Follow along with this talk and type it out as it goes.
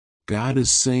God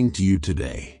is saying to you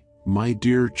today, my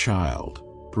dear child,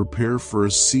 prepare for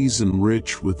a season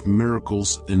rich with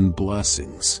miracles and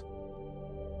blessings.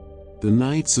 The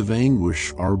nights of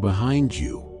anguish are behind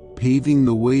you, paving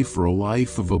the way for a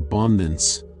life of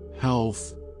abundance,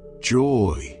 health,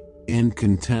 joy, and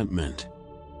contentment.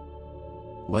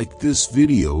 Like this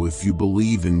video if you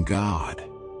believe in God.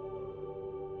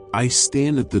 I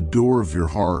stand at the door of your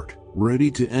heart,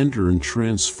 ready to enter and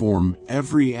transform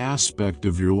every aspect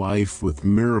of your life with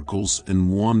miracles and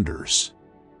wonders.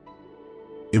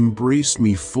 Embrace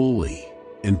me fully,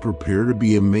 and prepare to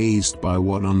be amazed by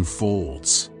what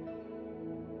unfolds.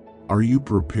 Are you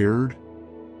prepared?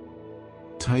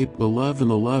 Type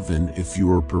 1111 if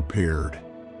you are prepared.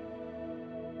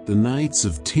 The nights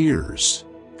of tears,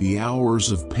 the hours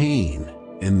of pain,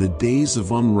 and the days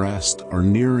of unrest are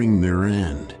nearing their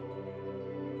end.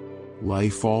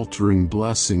 Life-altering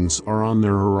blessings are on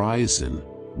their horizon,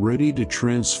 ready to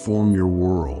transform your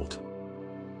world.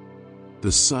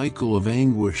 The cycle of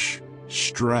anguish,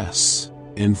 stress,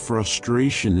 and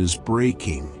frustration is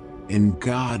breaking, and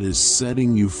God is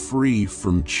setting you free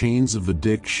from chains of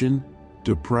addiction,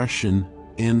 depression,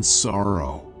 and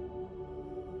sorrow.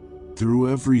 Through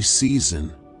every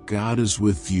season, God is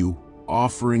with you,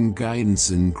 offering guidance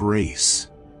and grace.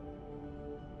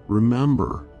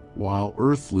 Remember, while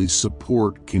earthly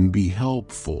support can be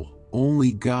helpful,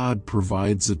 only God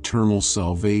provides eternal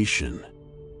salvation.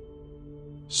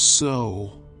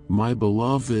 So, my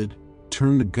beloved,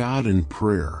 turn to God in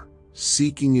prayer,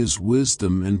 seeking His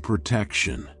wisdom and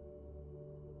protection.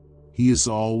 He is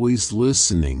always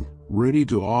listening, ready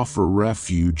to offer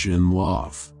refuge and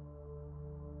love.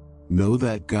 Know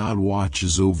that God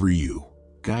watches over you,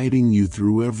 guiding you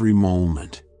through every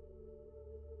moment.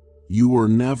 You are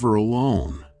never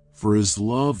alone, for His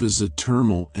love is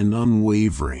eternal and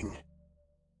unwavering.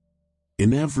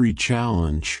 In every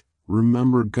challenge,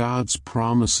 remember God's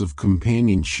promise of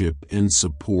companionship and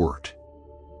support.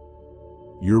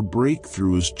 Your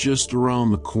breakthrough is just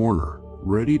around the corner,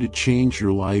 ready to change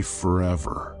your life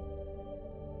forever.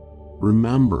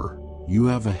 Remember, you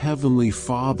have a heavenly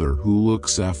Father who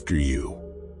looks after you.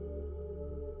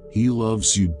 He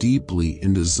loves you deeply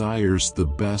and desires the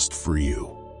best for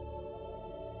you.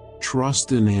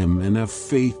 Trust in Him and have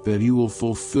faith that He will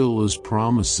fulfill His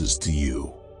promises to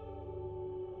you.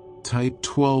 Type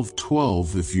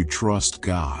 1212 if you trust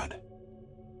God.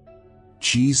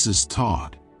 Jesus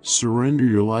taught, surrender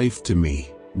your life to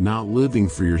me, not living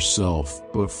for yourself,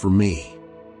 but for me.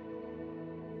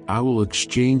 I will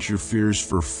exchange your fears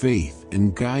for faith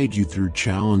and guide you through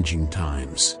challenging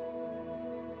times.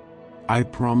 I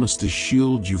promise to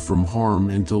shield you from harm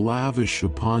and to lavish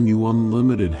upon you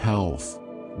unlimited health,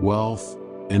 wealth,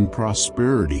 and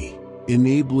prosperity,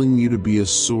 enabling you to be a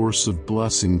source of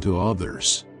blessing to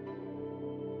others.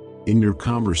 In your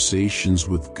conversations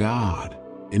with God,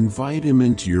 invite Him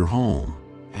into your home,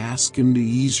 ask Him to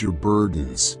ease your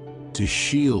burdens, to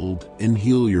shield and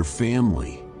heal your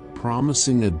family,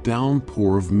 promising a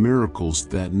downpour of miracles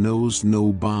that knows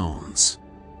no bounds.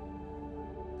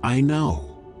 I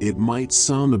know, it might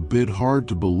sound a bit hard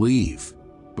to believe,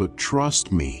 but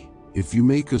trust me, if you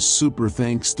make a super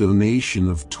thanks donation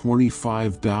of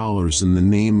 $25 in the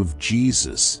name of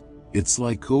Jesus, it's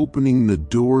like opening the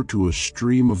door to a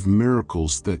stream of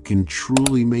miracles that can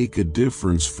truly make a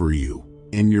difference for you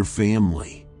and your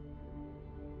family.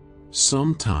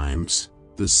 Sometimes,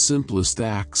 the simplest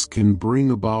acts can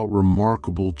bring about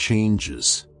remarkable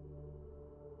changes.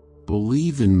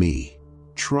 Believe in me,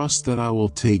 trust that I will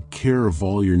take care of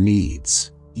all your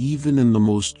needs, even in the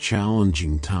most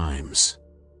challenging times.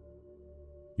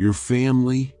 Your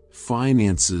family,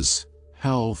 finances,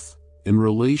 health, and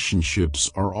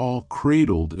relationships are all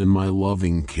cradled in my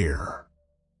loving care.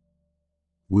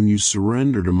 When you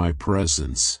surrender to my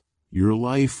presence, your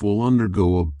life will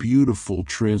undergo a beautiful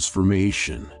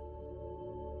transformation.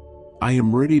 I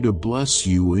am ready to bless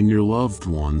you and your loved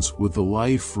ones with a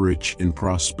life rich in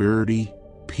prosperity,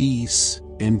 peace,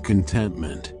 and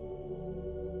contentment.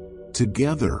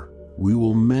 Together, we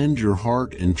will mend your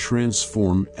heart and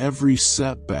transform every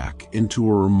setback into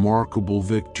a remarkable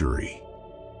victory.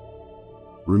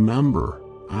 Remember,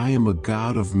 I am a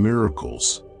God of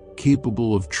miracles,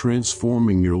 capable of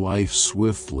transforming your life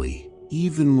swiftly,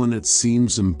 even when it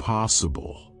seems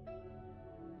impossible.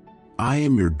 I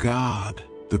am your God,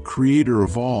 the Creator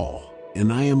of all,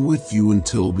 and I am with you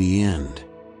until the end.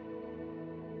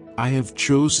 I have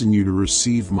chosen you to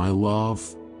receive my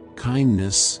love,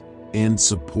 kindness, and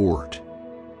support.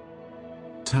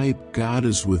 Type God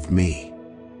is with me.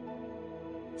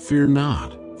 Fear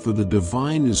not, for the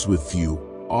divine is with you,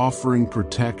 offering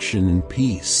protection and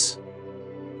peace.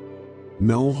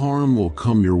 No harm will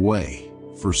come your way,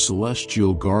 for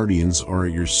celestial guardians are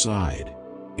at your side,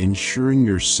 ensuring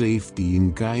your safety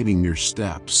and guiding your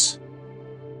steps.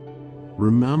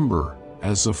 Remember,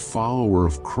 as a follower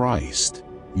of Christ,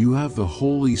 you have the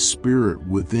Holy Spirit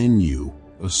within you,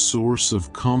 a source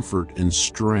of comfort and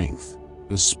strength,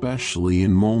 especially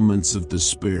in moments of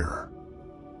despair.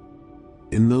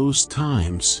 In those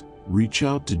times, reach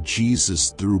out to Jesus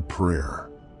through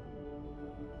prayer.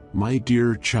 My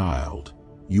dear child,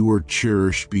 you are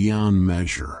cherished beyond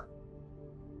measure.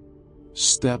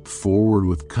 Step forward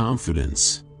with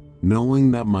confidence,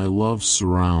 knowing that my love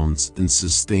surrounds and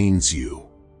sustains you.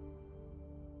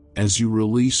 As you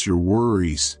release your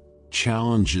worries,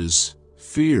 challenges,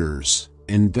 fears,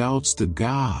 and doubts to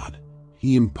God,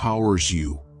 He empowers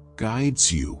you,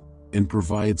 guides you, and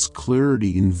provides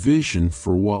clarity and vision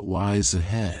for what lies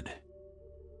ahead.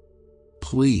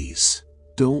 Please,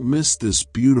 don't miss this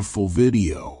beautiful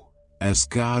video, as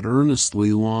God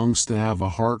earnestly longs to have a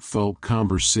heartfelt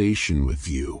conversation with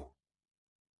you.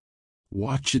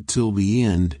 Watch it till the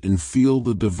end and feel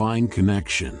the divine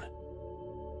connection.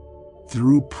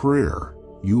 Through prayer,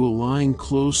 you align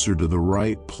closer to the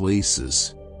right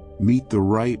places, meet the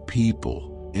right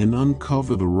people, and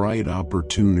uncover the right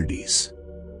opportunities.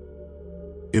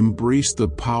 Embrace the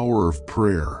power of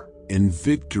prayer, and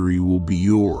victory will be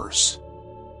yours.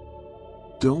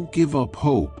 Don't give up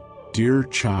hope, dear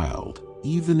child,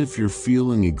 even if you're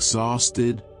feeling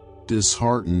exhausted,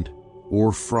 disheartened,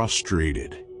 or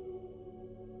frustrated.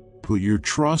 Put your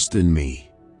trust in me,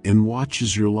 and watch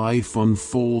as your life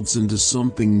unfolds into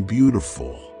something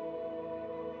beautiful.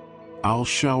 I'll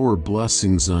shower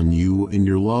blessings on you and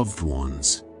your loved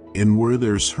ones, and where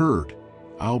there's hurt,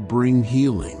 I'll bring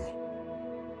healing.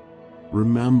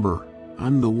 Remember,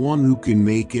 I'm the one who can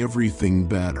make everything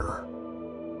better.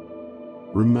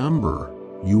 Remember,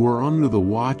 you are under the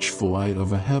watchful eye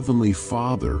of a Heavenly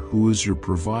Father who is your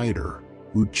provider,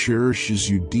 who cherishes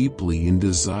you deeply and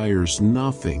desires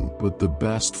nothing but the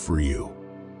best for you.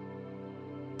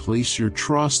 Place your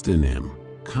trust in Him,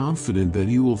 confident that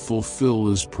He will fulfill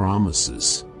His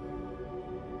promises.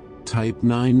 Type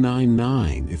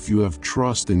 999 if you have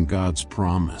trust in God's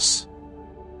promise.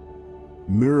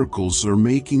 Miracles are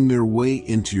making their way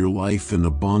into your life in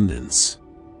abundance.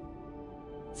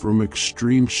 From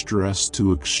extreme stress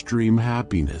to extreme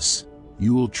happiness,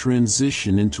 you will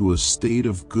transition into a state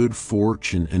of good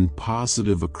fortune and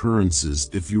positive occurrences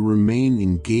if you remain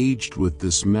engaged with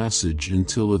this message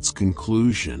until its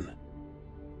conclusion.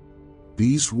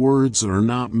 These words are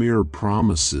not mere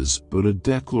promises but a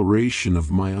declaration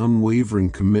of my unwavering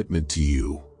commitment to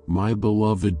you, my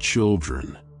beloved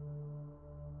children.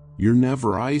 You're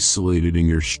never isolated in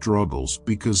your struggles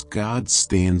because God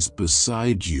stands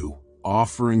beside you,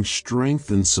 offering strength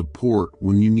and support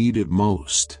when you need it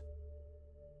most.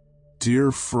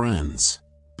 Dear friends,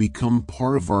 become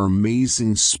part of our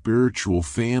amazing spiritual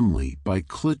family by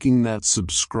clicking that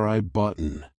subscribe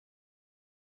button.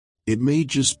 It may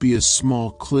just be a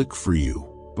small click for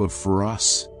you, but for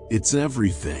us, it's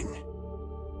everything.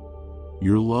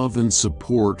 Your love and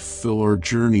support fill our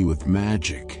journey with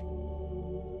magic.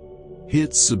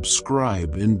 Hit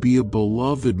subscribe and be a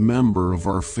beloved member of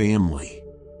our family.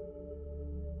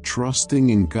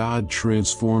 Trusting in God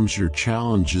transforms your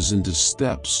challenges into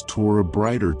steps toward a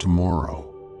brighter tomorrow.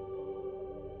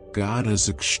 God has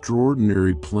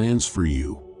extraordinary plans for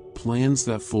you, plans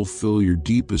that fulfill your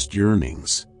deepest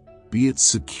yearnings, be it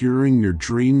securing your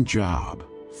dream job,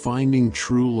 finding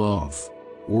true love,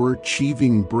 or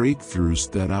achieving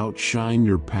breakthroughs that outshine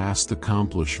your past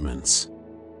accomplishments.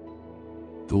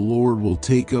 The Lord will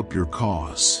take up your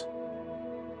cause.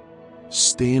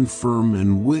 Stand firm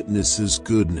and witness His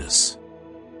goodness.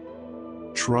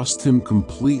 Trust Him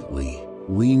completely,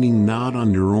 leaning not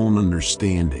on your own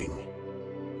understanding.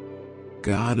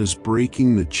 God is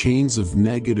breaking the chains of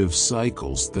negative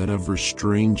cycles that have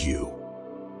restrained you.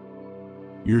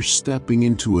 You're stepping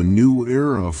into a new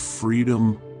era of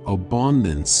freedom,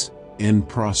 abundance, and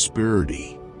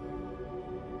prosperity.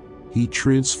 He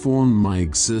transformed my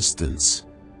existence,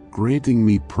 granting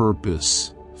me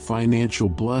purpose, financial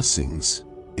blessings,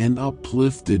 and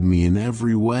uplifted me in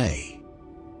every way.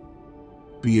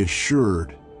 Be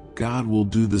assured, God will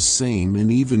do the same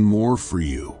and even more for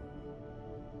you.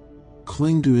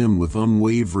 Cling to Him with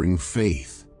unwavering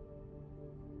faith.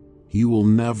 He will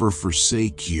never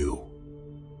forsake you.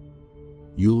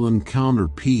 You'll encounter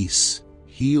peace,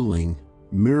 healing,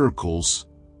 miracles,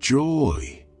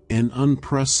 joy, and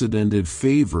unprecedented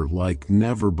favor like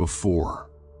never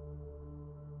before.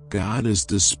 God is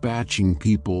dispatching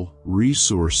people,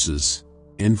 resources,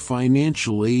 and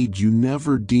financial aid you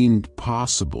never deemed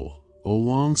possible,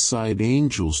 alongside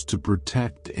angels to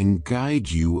protect and guide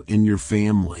you and your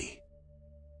family.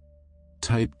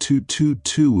 Type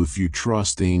 222 if you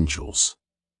trust angels.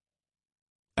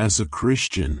 As a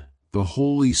Christian, the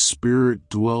Holy Spirit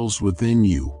dwells within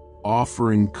you,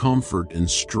 offering comfort and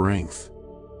strength.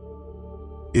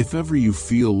 If ever you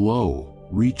feel low,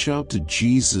 reach out to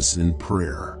Jesus in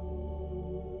prayer.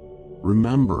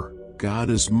 Remember, God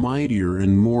is mightier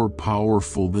and more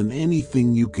powerful than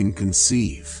anything you can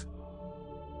conceive.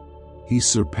 He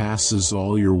surpasses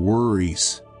all your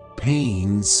worries,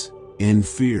 pains, and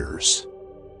fears.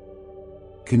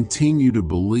 Continue to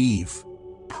believe,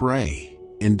 pray,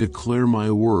 and declare my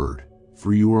word,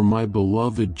 for you are my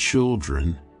beloved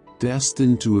children,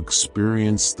 destined to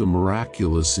experience the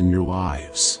miraculous in your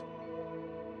lives.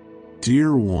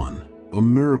 Dear one, a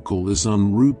miracle is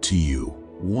en route to you,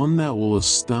 one that will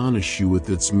astonish you with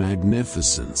its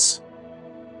magnificence.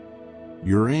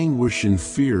 Your anguish and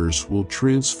fears will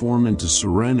transform into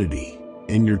serenity,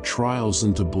 and your trials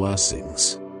into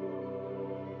blessings.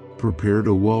 Prepare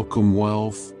to welcome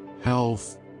wealth,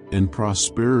 health, and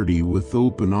prosperity with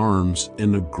open arms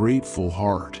and a grateful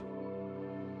heart.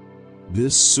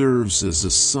 This serves as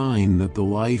a sign that the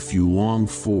life you long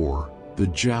for, the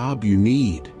job you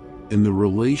need, and the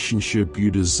relationship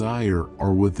you desire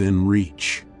are within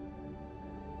reach.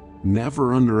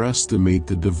 Never underestimate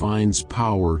the divine's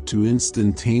power to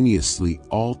instantaneously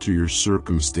alter your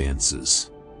circumstances.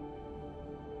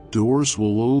 Doors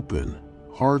will open,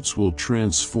 hearts will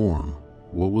transform,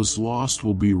 what was lost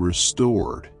will be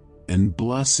restored, and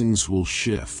blessings will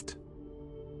shift.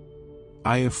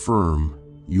 I affirm,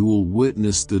 you will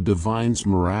witness the divine's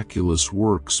miraculous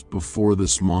works before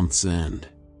this month's end.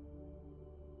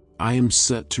 I am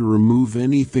set to remove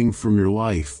anything from your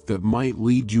life that might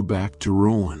lead you back to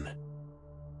ruin.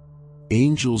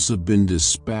 Angels have been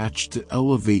dispatched to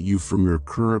elevate you from your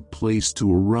current place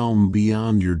to a realm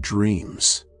beyond your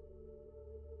dreams.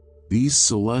 These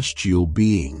celestial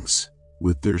beings,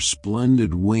 with their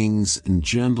splendid wings and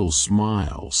gentle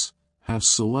smiles, have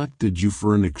selected you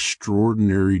for an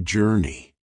extraordinary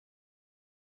journey.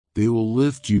 They will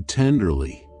lift you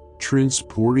tenderly,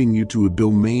 transporting you to a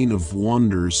domain of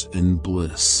wonders and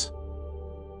bliss.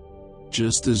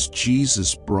 Just as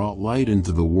Jesus brought light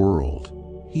into the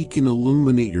world, He can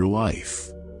illuminate your life,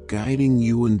 guiding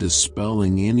you and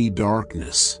dispelling any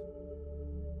darkness.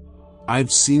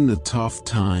 I've seen the tough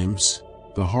times,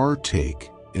 the heartache,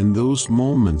 and those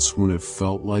moments when it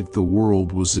felt like the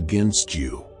world was against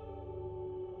you.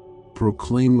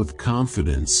 Proclaim with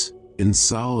confidence, in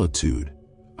solitude,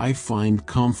 I find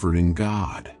comfort in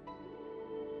God.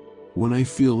 When I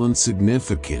feel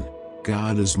insignificant,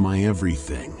 God is my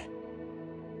everything.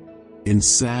 In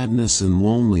sadness and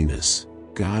loneliness,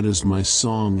 God is my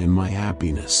song and my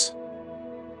happiness.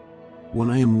 When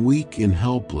I am weak and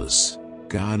helpless,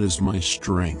 God is my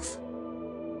strength.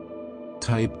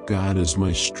 Type God is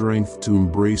my strength to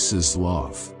embrace His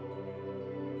love.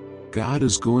 God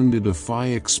is going to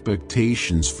defy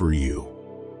expectations for you.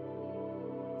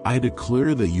 I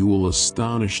declare that you will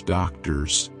astonish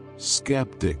doctors,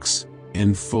 skeptics,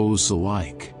 and foes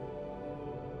alike.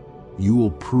 You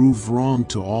will prove wrong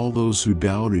to all those who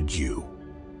doubted you.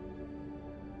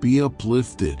 Be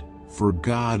uplifted, for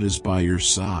God is by your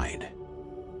side.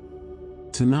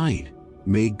 Tonight,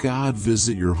 may God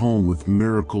visit your home with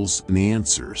miracles and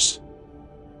answers.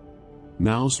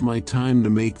 Now's my time to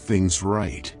make things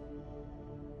right.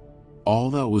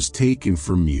 All that was taken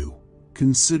from you,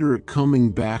 consider it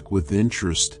coming back with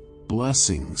interest,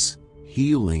 blessings,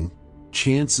 healing,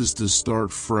 chances to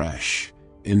start fresh,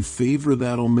 and favor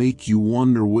that'll make you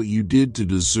wonder what you did to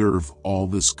deserve all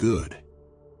this good.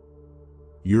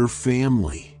 Your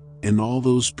family, and all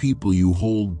those people you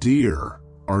hold dear,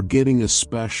 are getting a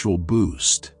special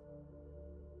boost.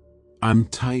 I'm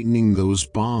tightening those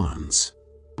bonds,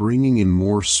 bringing in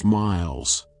more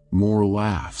smiles, more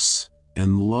laughs,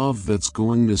 and love that's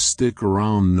going to stick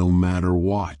around no matter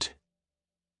what.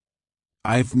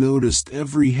 I've noticed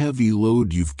every heavy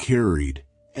load you've carried,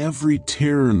 every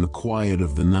tear in the quiet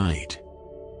of the night.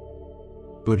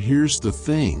 But here's the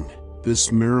thing,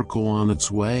 this miracle on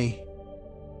its way,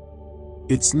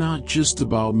 it's not just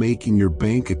about making your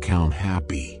bank account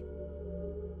happy.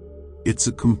 It's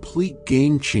a complete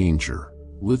game changer,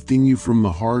 lifting you from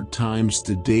the hard times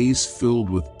to days filled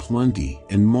with plenty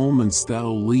and moments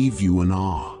that'll leave you in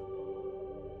awe.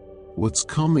 What's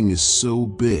coming is so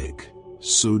big,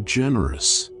 so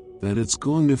generous, that it's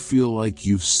going to feel like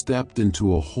you've stepped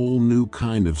into a whole new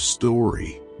kind of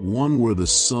story, one where the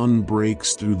sun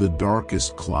breaks through the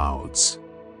darkest clouds.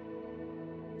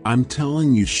 I'm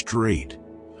telling you straight,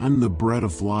 I'm the bread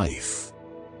of life.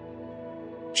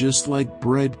 Just like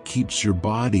bread keeps your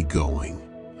body going,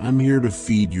 I'm here to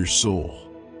feed your soul.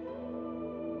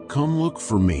 Come look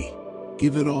for me,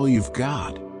 give it all you've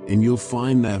got, and you'll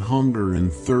find that hunger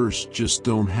and thirst just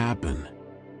don't happen.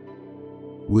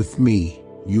 With me,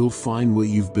 you'll find what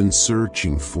you've been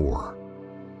searching for.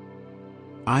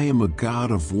 I am a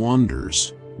God of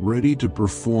wonders, ready to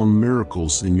perform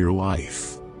miracles in your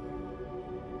life.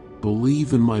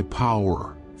 Believe in my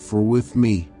power, for with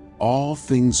me, all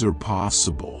things are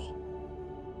possible.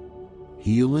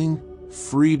 Healing,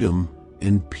 freedom,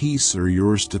 and peace are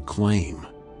yours to claim.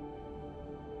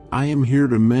 I am here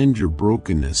to mend your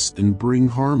brokenness and bring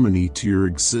harmony to your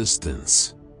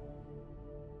existence.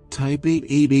 Type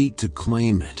 888 to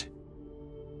claim it.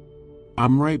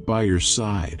 I'm right by your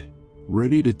side,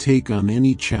 ready to take on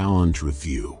any challenge with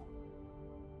you.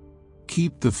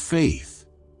 Keep the faith,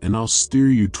 and I'll steer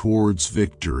you towards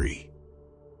victory.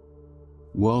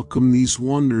 Welcome these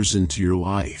wonders into your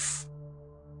life.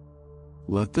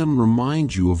 Let them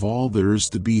remind you of all there is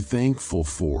to be thankful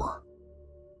for.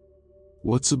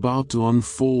 What's about to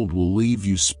unfold will leave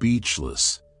you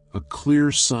speechless, a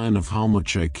clear sign of how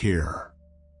much I care.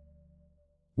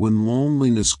 When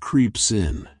loneliness creeps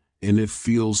in, and it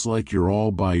feels like you're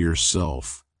all by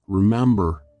yourself,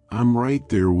 remember, I'm right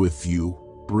there with you,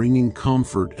 bringing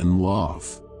comfort and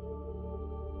love.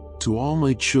 To all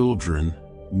my children,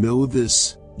 know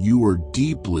this, you are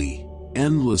deeply,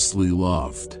 endlessly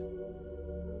loved.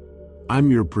 I'm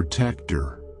your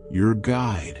protector, your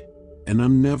guide, and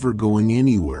I'm never going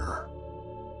anywhere.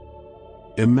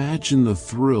 Imagine the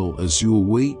thrill as you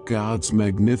await God's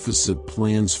magnificent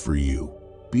plans for you,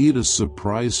 be it a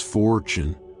surprise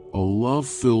fortune, a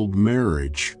love-filled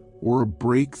marriage, or a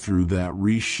breakthrough that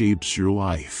reshapes your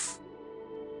life.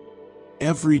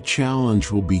 Every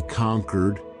challenge will be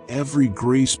conquered, every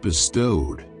grace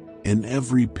bestowed, and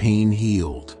every pain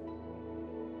healed.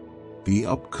 The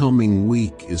upcoming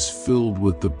week is filled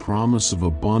with the promise of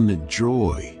abundant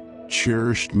joy,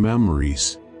 cherished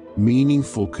memories,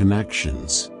 meaningful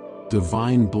connections,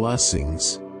 divine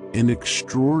blessings, and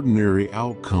extraordinary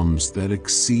outcomes that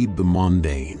exceed the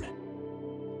mundane.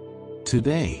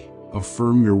 Today,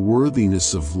 affirm your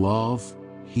worthiness of love,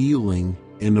 healing,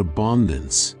 and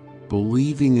abundance,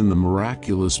 believing in the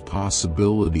miraculous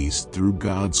possibilities through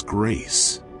God's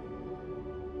grace.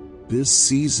 This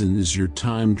season is your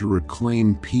time to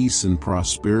reclaim peace and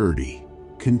prosperity,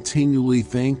 continually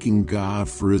thanking God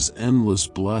for His endless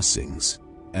blessings,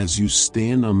 as you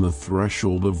stand on the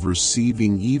threshold of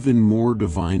receiving even more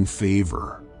divine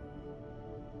favor.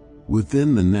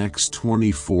 Within the next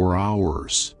 24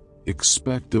 hours,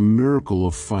 expect a miracle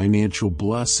of financial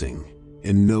blessing,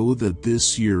 and know that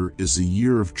this year is a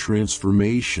year of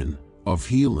transformation, of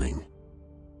healing,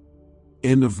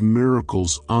 and of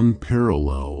miracles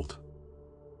unparalleled.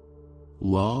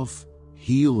 Love,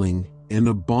 healing, and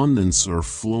abundance are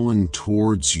flowing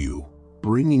towards you,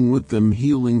 bringing with them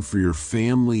healing for your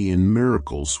family and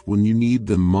miracles when you need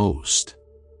them most.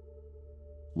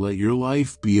 Let your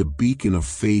life be a beacon of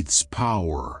faith's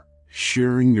power,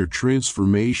 sharing your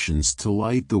transformations to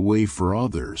light the way for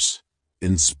others,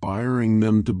 inspiring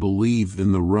them to believe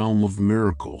in the realm of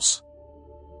miracles.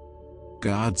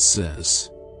 God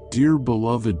says, "Dear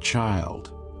beloved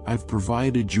child, I've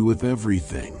provided you with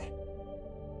everything.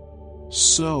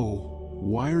 So,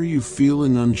 why are you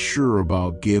feeling unsure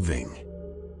about giving?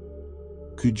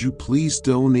 Could you please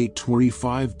donate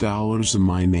 $25 in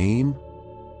my name?"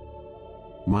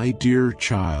 My dear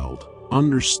child,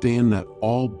 understand that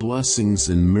all blessings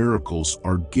and miracles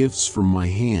are gifts from my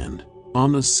hand,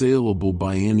 unassailable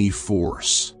by any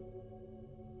force.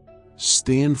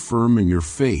 Stand firm in your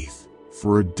faith,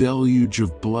 for a deluge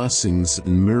of blessings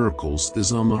and miracles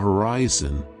is on the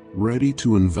horizon, ready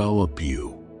to envelop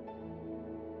you.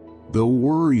 Though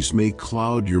worries may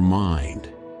cloud your mind,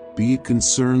 be it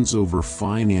concerns over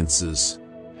finances,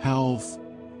 health,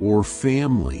 or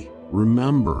family,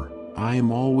 remember, I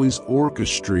am always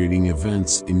orchestrating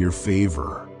events in your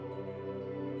favor.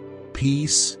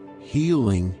 Peace,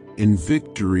 healing, and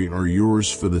victory are yours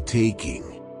for the taking.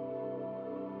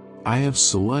 I have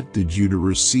selected you to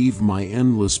receive my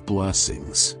endless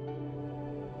blessings.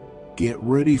 Get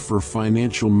ready for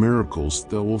financial miracles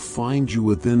that will find you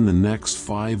within the next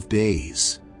 5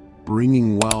 days,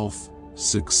 bringing wealth,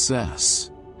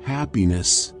 success,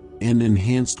 happiness, and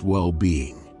enhanced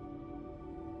well-being.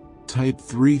 Type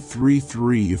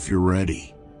 333 if you're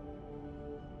ready.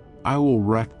 I will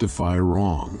rectify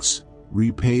wrongs,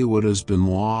 repay what has been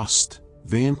lost,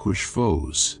 vanquish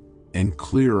foes, and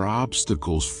clear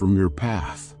obstacles from your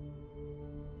path.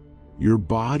 Your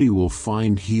body will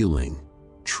find healing,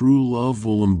 true love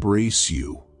will embrace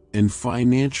you, and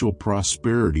financial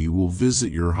prosperity will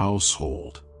visit your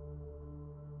household.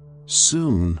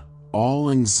 Soon, all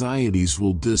anxieties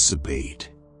will dissipate.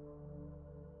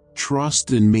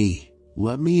 Trust in me,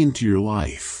 let me into your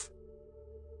life.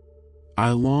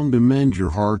 I long to mend your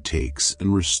heartaches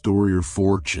and restore your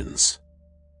fortunes.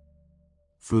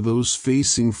 For those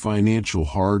facing financial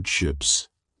hardships,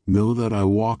 know that I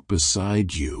walk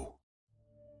beside you.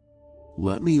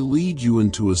 Let me lead you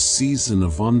into a season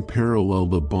of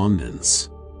unparalleled abundance.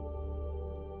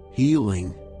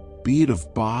 Healing, be it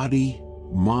of body,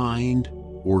 mind,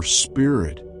 or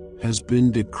spirit, has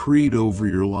been decreed over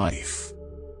your life.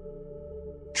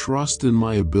 Trust in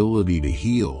my ability to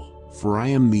heal, for I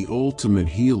am the ultimate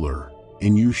healer,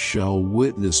 and you shall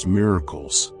witness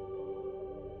miracles.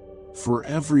 For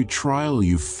every trial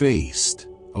you faced,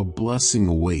 a blessing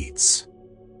awaits.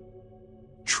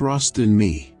 Trust in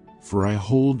me, for I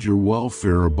hold your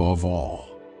welfare above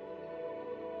all.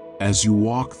 As you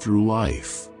walk through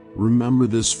life, remember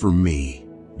this from me: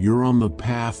 you're on the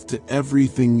path to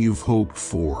everything you've hoped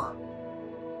for.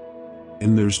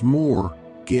 And there's more.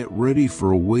 Get ready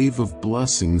for a wave of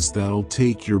blessings that'll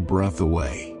take your breath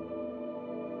away.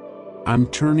 I'm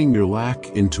turning your lack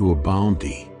into a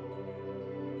bounty.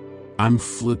 I'm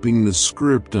flipping the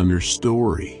script on your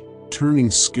story, turning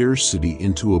scarcity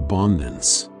into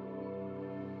abundance.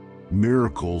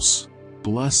 Miracles,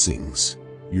 blessings,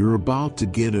 you're about to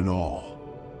get it all.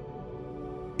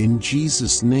 In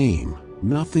Jesus' name,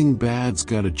 nothing bad's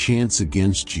got a chance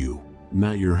against you,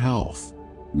 not your health,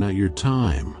 not your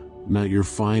time, not your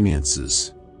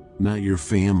finances, not your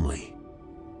family.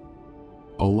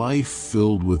 A life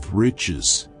filled with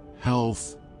riches,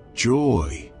 health,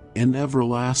 joy, and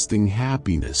everlasting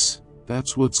happiness,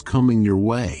 that's what's coming your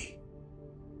way.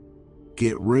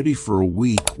 Get ready for a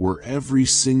week where every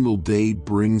single day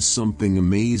brings something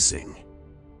amazing.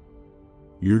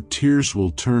 Your tears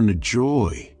will turn to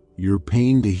joy, your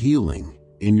pain to healing,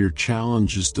 and your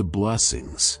challenges to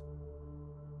blessings.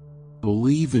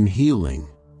 Believe in healing.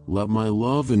 Let my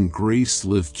love and grace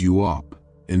lift you up,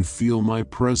 and feel my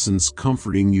presence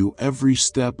comforting you every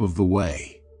step of the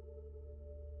way.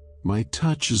 My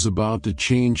touch is about to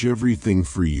change everything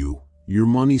for you, your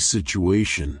money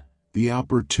situation, the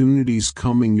opportunities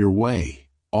coming your way,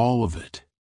 all of it.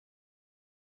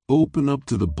 Open up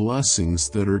to the blessings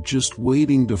that are just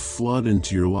waiting to flood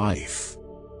into your life.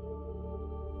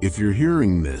 If you're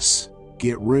hearing this,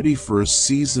 get ready for a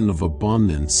season of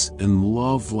abundance and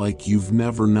love like you've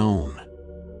never known.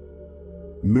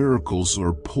 Miracles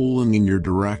are pulling in your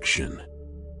direction.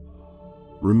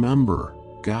 Remember,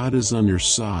 God is on your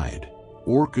side,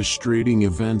 orchestrating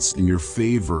events in your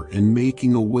favor and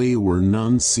making a way where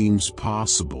none seems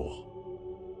possible.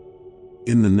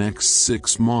 In the next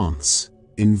 6 months,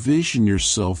 envision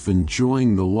yourself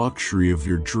enjoying the luxury of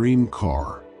your dream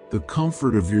car, the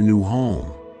comfort of your new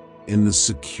home, and the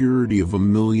security of $1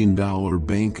 million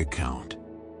bank account.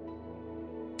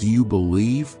 Do you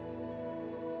believe?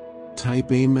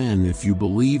 Type Amen if you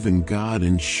believe in God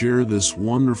and share this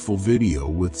wonderful video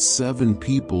with 7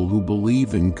 people who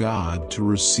believe in God to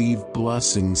receive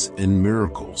blessings and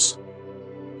miracles.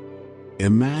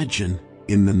 Imagine,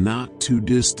 in the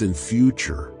not-too-distant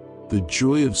future, the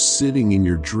joy of sitting in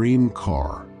your dream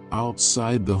car,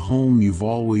 outside the home you've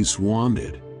always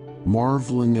wanted,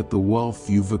 marveling at the wealth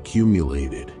you've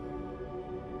accumulated.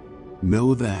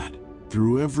 Know that,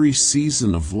 through every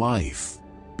season of life,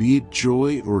 be it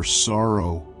joy or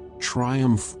sorrow,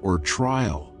 triumph or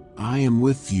trial, I am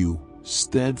with you,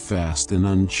 steadfast and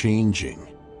unchanging.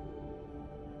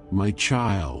 My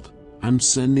child, I'm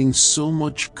sending so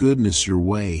much goodness your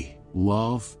way,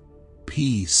 love,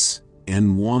 peace,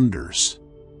 and wonders.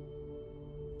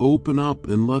 Open up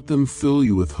and let them fill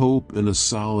you with hope and a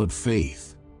solid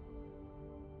faith.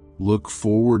 Look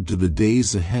forward to the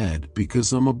days ahead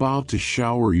because I'm about to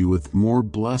shower you with more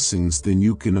blessings than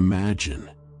you can imagine.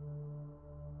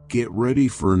 Get ready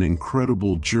for an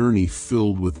incredible journey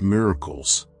filled with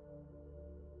miracles.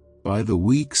 By the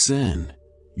week's end,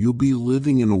 you'll be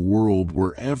living in a world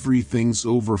where everything's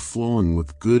overflowing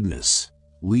with goodness,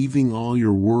 leaving all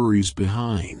your worries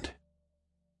behind.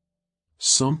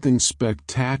 Something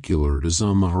spectacular is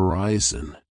on the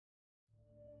horizon.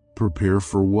 Prepare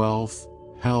for wealth,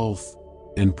 health,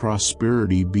 and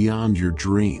prosperity beyond your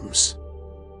dreams.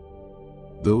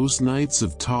 Those nights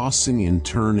of tossing and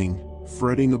turning,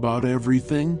 fretting about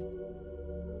everything,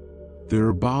 they're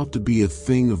about to be a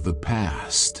thing of the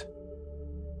past.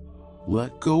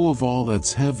 Let go of all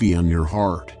that's heavy on your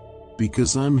heart,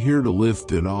 because I'm here to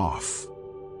lift it off.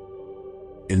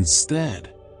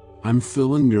 Instead, I'm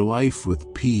filling your life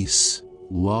with peace,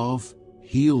 love,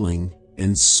 healing,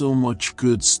 and so much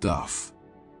good stuff.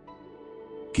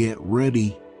 Get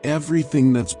ready,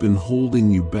 everything that's been holding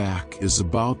you back is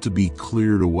about to be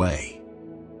cleared away.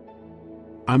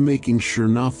 I'm making sure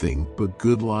nothing but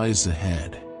good lies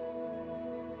ahead.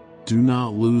 Do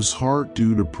not lose heart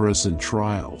due to present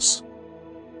trials.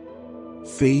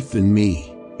 Faith in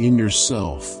me, in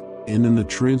yourself, and in the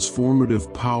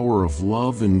transformative power of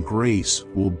love and grace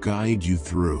will guide you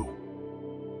through.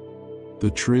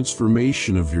 The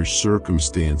transformation of your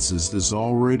circumstances is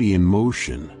already in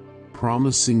motion,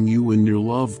 promising you and your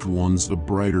loved ones a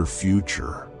brighter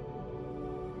future.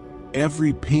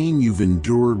 Every pain you've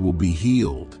endured will be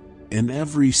healed, and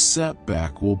every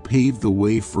setback will pave the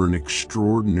way for an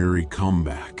extraordinary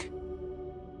comeback.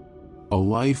 A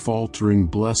life-altering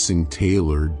blessing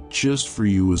tailored just for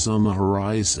you is on the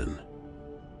horizon.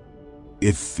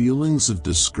 If feelings of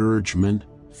discouragement,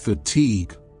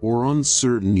 fatigue, or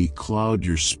uncertainty cloud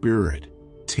your spirit,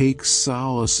 take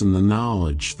solace in the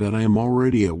knowledge that I am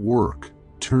already at work,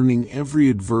 turning every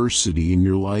adversity in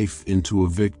your life into a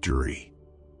victory.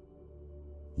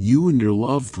 You and your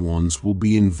loved ones will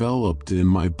be enveloped in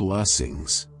my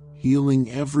blessings,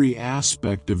 healing every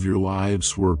aspect of your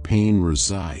lives where pain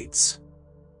resides.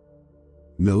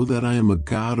 Know that I am a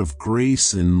God of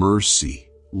grace and mercy,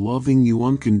 loving you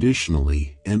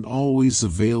unconditionally and always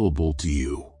available to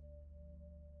you.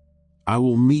 I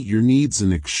will meet your needs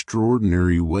in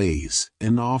extraordinary ways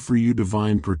and offer you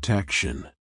divine protection.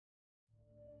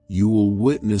 You will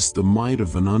witness the might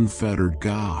of an unfettered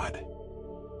God.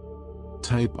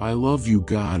 Type "I love you,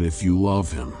 God" if you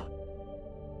love Him.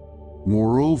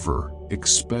 Moreover,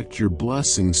 expect your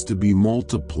blessings to be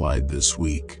multiplied this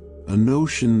week, a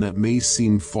notion that may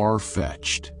seem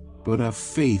far-fetched, but have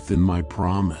faith in my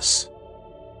promise.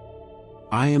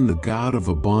 I am the God of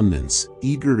abundance,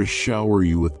 eager to shower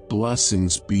you with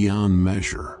blessings beyond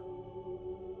measure.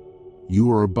 You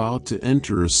are about to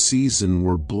enter a season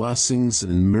where blessings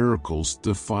and miracles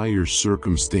defy your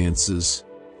circumstances,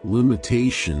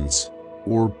 limitations,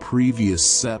 or previous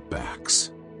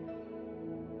setbacks.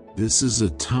 This is a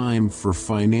time for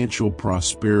financial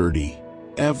prosperity,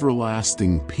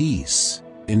 everlasting peace,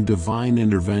 and divine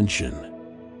intervention.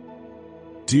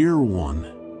 Dear one,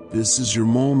 this is your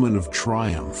moment of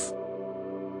triumph.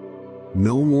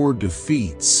 No more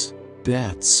defeats,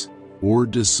 debts, or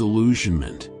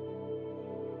disillusionment.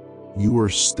 You are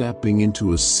stepping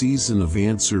into a season of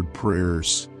answered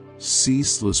prayers,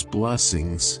 ceaseless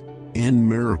blessings, and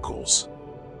miracles.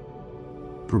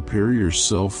 Prepare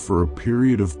yourself for a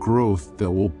period of growth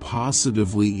that will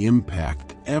positively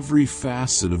impact every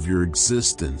facet of your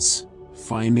existence,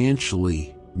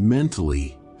 financially,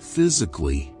 mentally,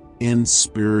 physically, and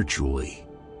spiritually.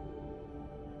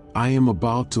 I am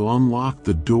about to unlock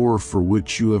the door for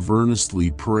which you have earnestly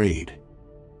prayed.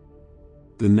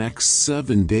 The next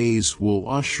 7 days will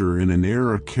usher in an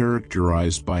era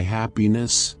characterized by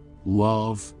happiness,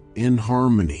 love, and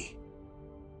harmony.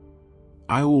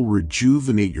 I will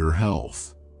rejuvenate your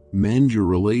health, mend your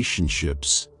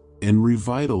relationships, and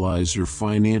revitalize your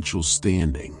financial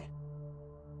standing.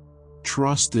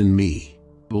 Trust in me,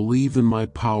 believe in my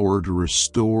power to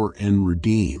restore and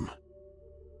redeem.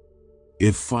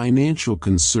 If financial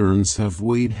concerns have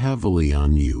weighed heavily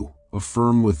on you,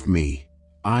 affirm with me,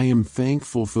 I am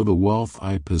thankful for the wealth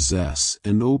I possess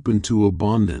and open to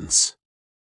abundance.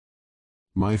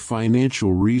 My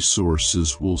financial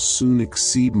resources will soon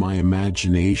exceed my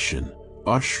imagination,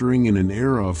 ushering in an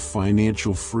era of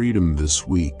financial freedom this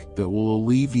week that will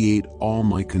alleviate all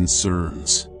my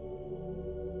concerns.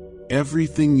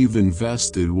 Everything you've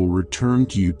invested will return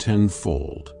to you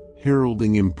tenfold,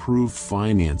 heralding improved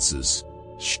finances,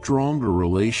 stronger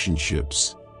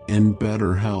relationships, and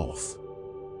better health.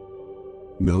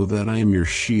 Know that I am your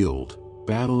shield,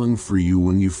 battling for you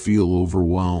when you feel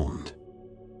overwhelmed.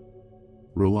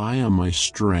 Rely on my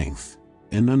strength,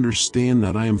 and understand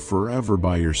that I am forever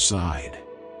by your side.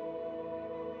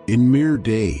 In mere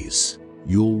days,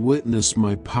 you'll witness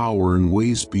my power in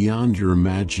ways beyond your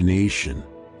imagination,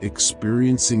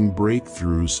 experiencing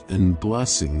breakthroughs and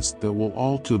blessings that will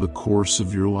alter the course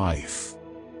of your life.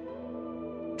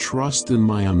 Trust in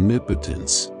my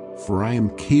omnipotence, for I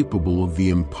am capable of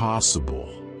the impossible.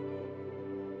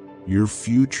 Your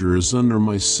future is under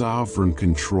my sovereign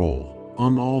control,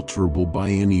 unalterable by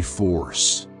any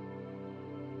force.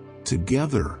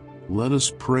 Together, let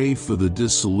us pray for the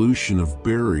dissolution of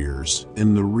barriers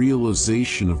and the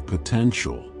realization of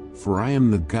potential, for I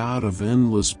am the God of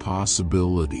endless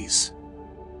possibilities.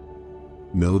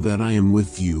 Know that I am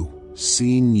with you,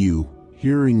 seeing you,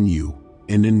 hearing you,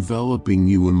 and enveloping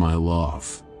you in my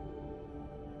love.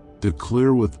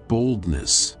 Declare with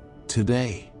boldness,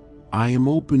 today, I am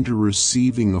open to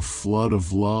receiving a flood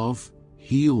of love,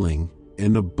 healing,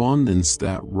 and abundance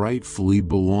that rightfully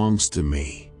belongs to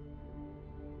me.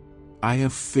 I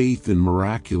have faith in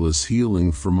miraculous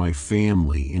healing for my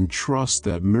family and trust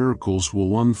that miracles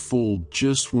will unfold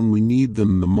just when we need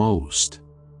them the most.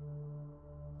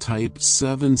 Type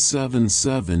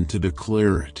 777 to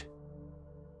declare it.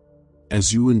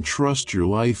 As you entrust your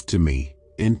life to me,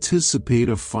 anticipate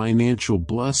a financial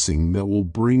blessing that will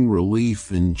bring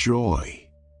relief and joy.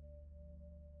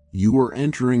 You are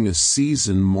entering a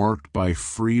season marked by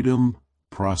freedom,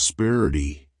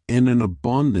 prosperity, and an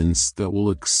abundance that will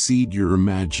exceed your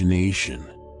imagination.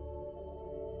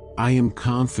 I am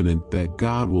confident that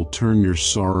God will turn your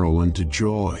sorrow into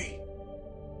joy.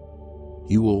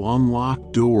 He will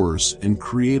unlock doors and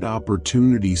create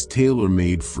opportunities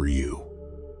tailor-made for you.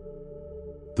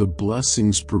 The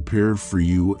blessings prepared for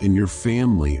you and your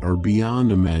family are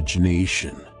beyond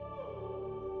imagination.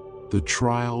 The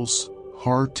trials,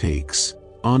 heartaches,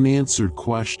 unanswered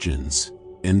questions,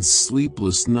 and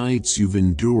sleepless nights you've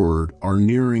endured are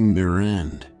nearing their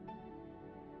end.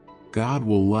 God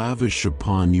will lavish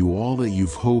upon you all that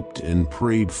you've hoped and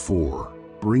prayed for,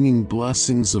 bringing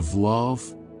blessings of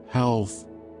love, health,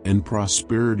 and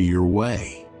prosperity your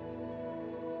way.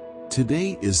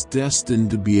 Today is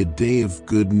destined to be a day of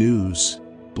good news,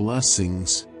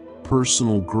 blessings,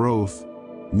 personal growth,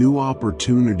 new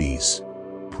opportunities,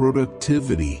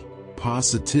 productivity,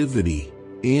 positivity,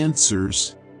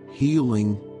 answers,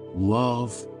 healing,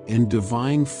 love, and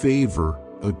divine favor,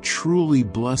 a truly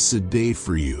blessed day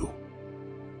for you.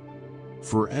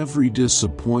 For every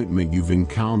disappointment you've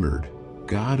encountered,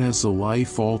 God has a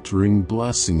life-altering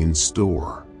blessing in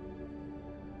store.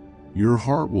 Your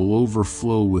heart will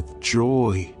overflow with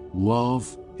joy,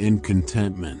 love, and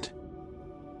contentment.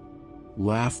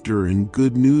 Laughter and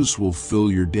good news will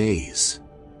fill your days.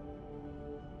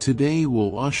 Today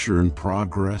will usher in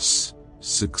progress,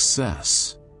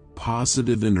 success,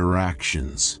 positive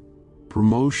interactions,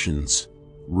 promotions,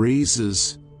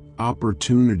 raises,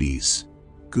 opportunities,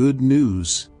 good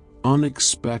news,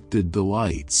 unexpected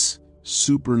delights,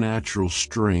 supernatural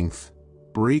strength,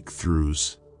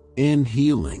 breakthroughs, and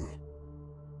healing.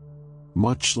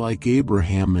 Much like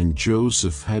Abraham and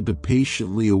Joseph had to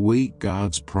patiently await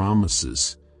God's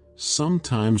promises,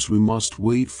 sometimes we must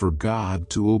wait for God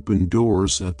to open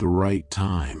doors at the right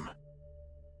time.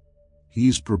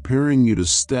 He's preparing you to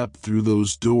step through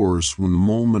those doors when the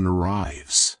moment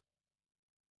arrives.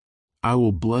 I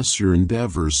will bless your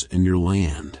endeavors in your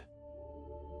land.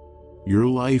 Your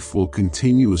life will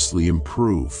continuously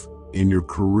improve, and your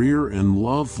career and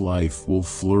love life will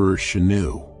flourish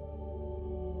anew.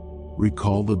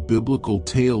 Recall the biblical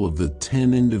tale of the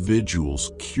 10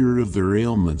 individuals cured of their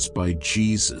ailments by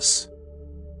Jesus.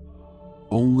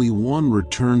 Only one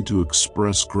returned to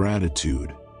express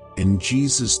gratitude, and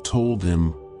Jesus told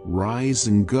him, "Rise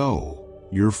and go,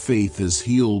 your faith has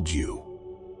healed you."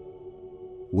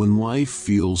 When life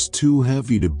feels too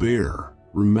heavy to bear,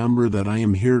 remember that I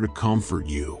am here to comfort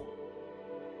you.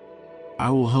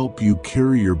 I will help you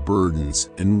carry your burdens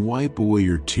and wipe away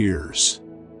your tears.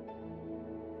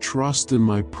 Trust in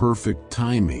my perfect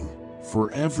timing,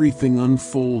 for everything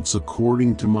unfolds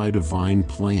according to my divine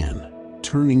plan,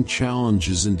 turning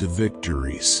challenges into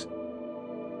victories.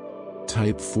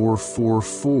 Type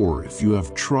 444 if you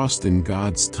have trust in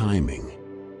God's timing.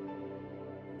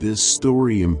 This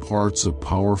story imparts a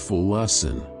powerful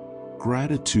lesson.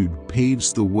 Gratitude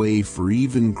paves the way for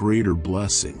even greater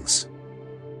blessings.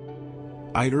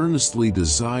 I earnestly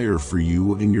desire for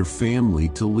you and your family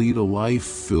to lead a life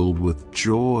filled with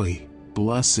joy,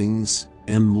 blessings,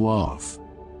 and love.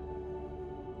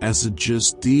 As a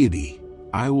just deity,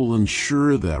 I will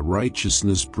ensure that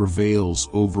righteousness prevails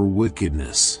over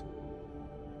wickedness.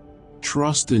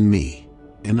 Trust in me,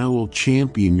 and I will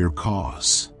champion your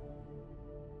cause.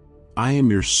 I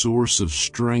am your source of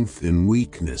strength in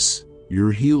weakness,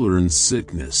 your healer in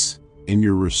sickness, and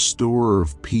your restorer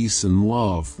of peace and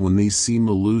love when they seem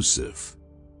elusive.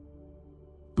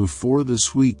 Before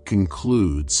this week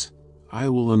concludes, I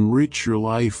will enrich your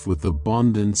life with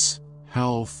abundance,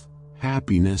 health,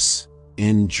 happiness,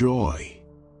 and joy.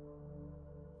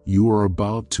 You are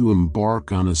about to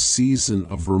embark on a season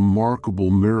of remarkable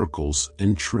miracles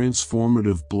and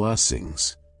transformative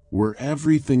blessings, where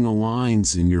everything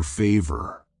aligns in your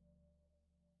favor.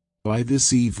 By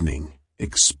this evening,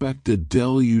 expect a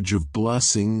deluge of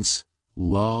blessings,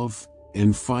 love,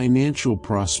 and financial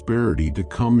prosperity to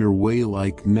come your way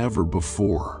like never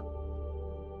before.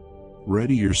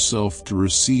 Ready yourself to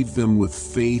receive them with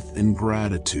faith and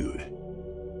gratitude.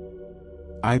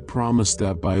 I promise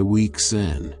that by week's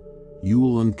end, you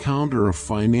will encounter a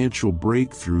financial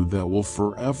breakthrough that will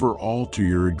forever alter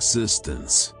your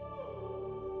existence.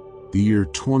 The year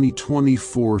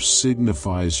 2024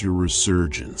 signifies your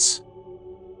resurgence.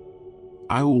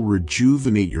 I will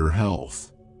rejuvenate your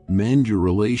health, mend your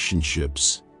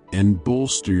relationships, and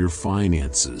bolster your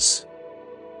finances.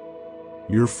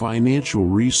 Your financial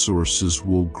resources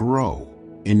will grow,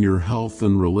 and your health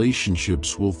and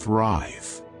relationships will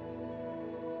thrive.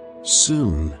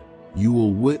 Soon, you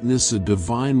will witness a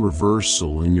divine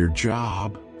reversal in your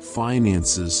job,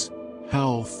 finances,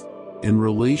 health, and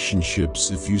relationships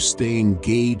if you stay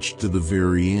engaged to the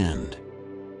very end.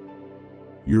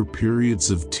 Your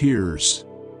periods of tears,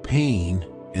 pain,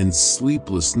 and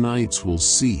sleepless nights will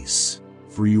cease,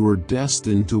 for you are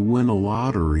destined to win a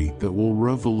lottery that will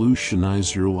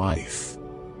revolutionize your life.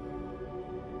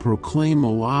 Proclaim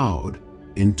aloud,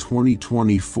 in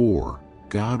 2024,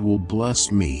 God will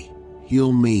bless me,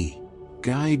 heal me,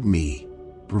 guide me,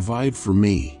 provide for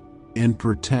me, and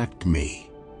protect me.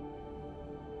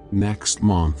 Next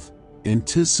month,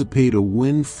 anticipate a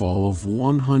windfall of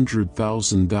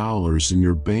 $100,000 in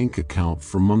your bank account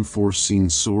from unforeseen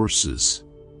sources,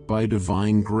 by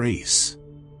divine grace.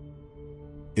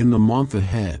 In the month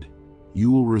ahead,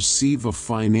 you will receive a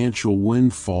financial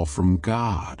windfall from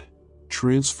God,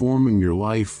 transforming your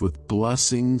life with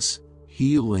blessings,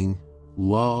 healing,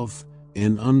 love,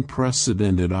 and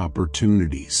unprecedented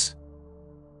opportunities.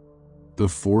 The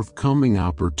forthcoming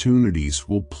opportunities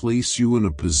will place you in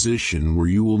a position where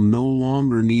you will no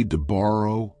longer need to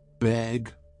borrow,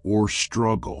 beg, or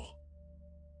struggle.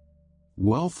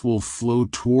 Wealth will flow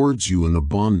towards you in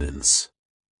abundance.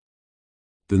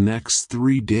 The next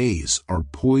 3 days are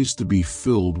poised to be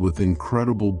filled with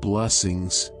incredible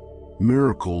blessings,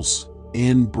 miracles,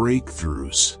 and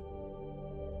breakthroughs.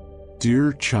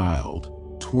 Dear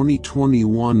child,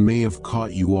 2021 may have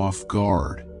caught you off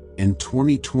guard, and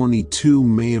 2022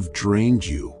 may have drained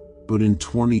you, but in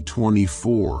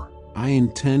 2024, I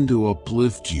intend to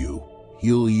uplift you,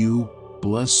 heal you,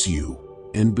 bless you,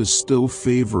 and bestow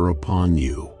favor upon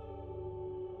you.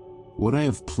 What I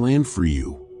have planned for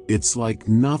you, it's like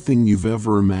nothing you've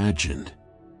ever imagined.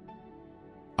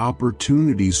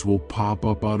 Opportunities will pop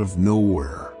up out of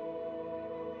nowhere.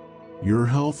 Your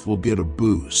health will get a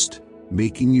boost,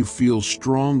 making you feel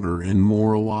stronger and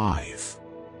more alive.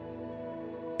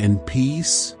 And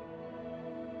peace?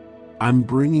 I'm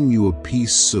bringing you a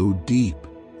peace so deep,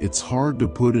 it's hard to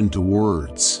put into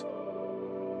words.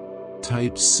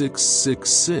 Type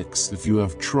 666 if you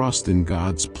have trust in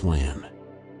God's plan.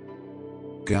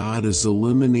 God is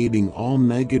eliminating all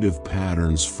negative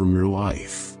patterns from your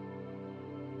life.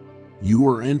 You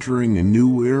are entering a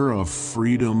new era of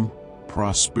freedom,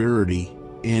 prosperity,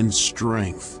 and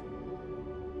strength.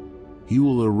 He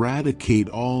will eradicate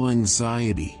all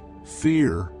anxiety,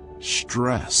 fear,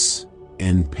 stress,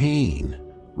 and pain,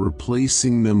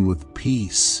 replacing them with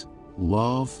peace,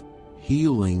 love,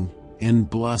 healing, and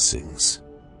blessings.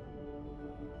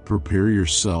 Prepare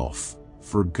yourself,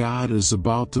 for God is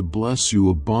about to bless you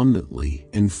abundantly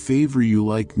and favor you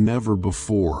like never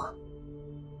before.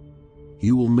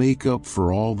 He will make up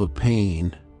for all the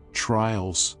pain,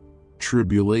 trials,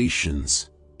 tribulations,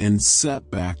 and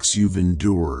setbacks you've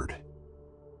endured.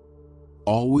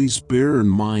 Always bear in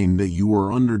mind that you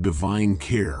are under divine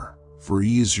care, for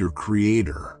He is your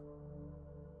Creator.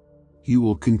 He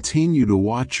will continue to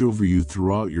watch over you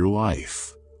throughout your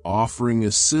life, offering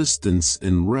assistance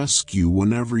and rescue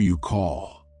whenever you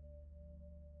call.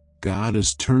 God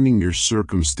is turning your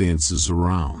circumstances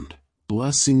around,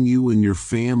 blessing you and your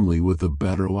family with a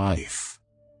better life.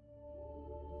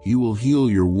 He will heal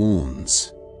your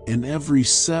wounds, and every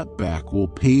setback will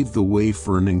pave the way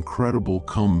for an incredible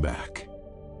comeback.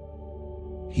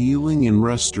 Healing and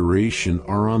restoration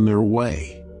are on their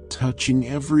way, touching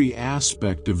every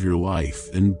aspect of your life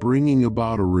and bringing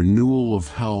about a renewal of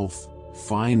health,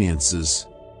 finances,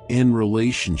 and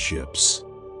relationships.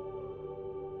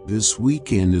 This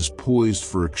weekend is poised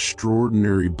for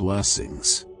extraordinary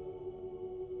blessings.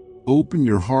 Open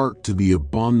your heart to the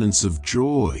abundance of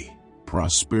joy,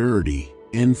 prosperity,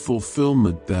 and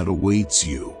fulfillment that awaits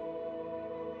you.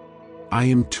 I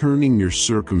am turning your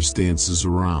circumstances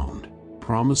around,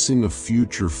 promising a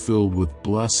future filled with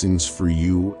blessings for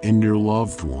you and your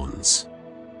loved ones.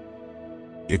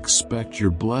 Expect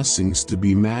your blessings to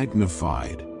be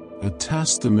magnified, a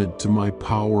testament to my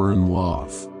power and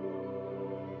love.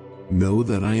 Know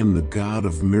that I am the God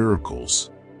of miracles,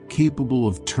 capable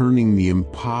of turning the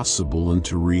impossible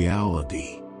into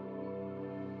reality.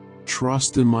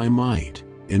 Trust in my might,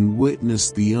 and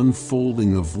witness the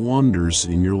unfolding of wonders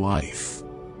in your life.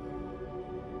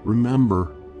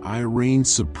 Remember, I reign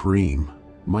supreme,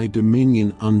 my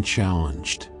dominion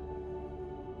unchallenged.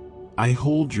 I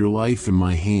hold your life in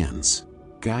my hands,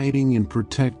 guiding and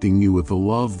protecting you with a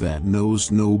love that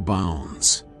knows no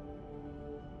bounds.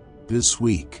 This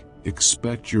week,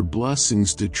 expect your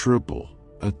blessings to triple,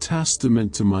 a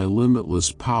testament to my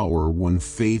limitless power when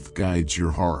faith guides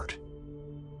your heart.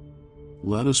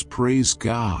 Let us praise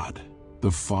God, the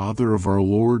Father of our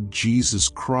Lord Jesus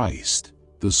Christ,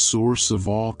 the source of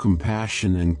all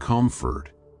compassion and comfort,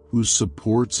 who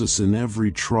supports us in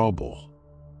every trouble.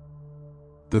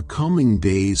 The coming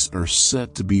days are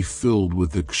set to be filled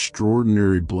with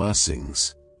extraordinary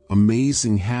blessings,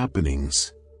 amazing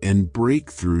happenings, and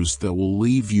breakthroughs that will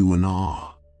leave you in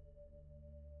awe.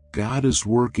 God is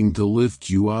working to lift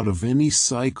you out of any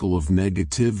cycle of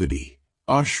negativity,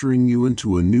 ushering you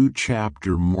into a new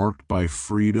chapter marked by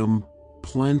freedom,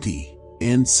 plenty,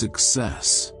 and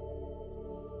success.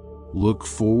 Look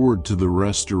forward to the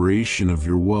restoration of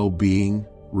your well-being,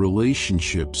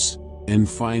 relationships, and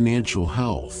financial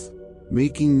health,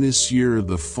 making this year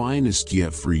the finest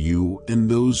yet for you and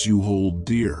those you hold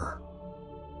dear.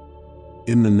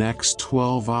 In the next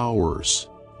 12 hours,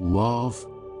 love,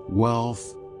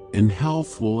 wealth, and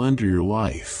health will enter your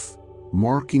life,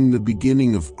 marking the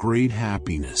beginning of great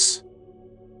happiness.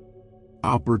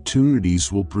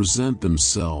 Opportunities will present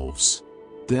themselves,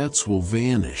 debts will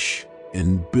vanish,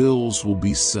 and bills will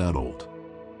be settled.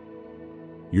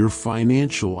 Your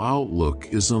financial outlook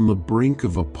is on the brink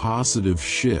of a positive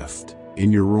shift,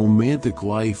 and your romantic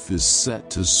life is set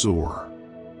to soar.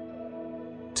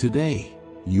 Today,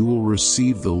 you will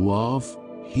receive the love,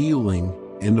 healing,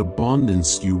 and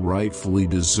abundance you rightfully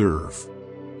deserve.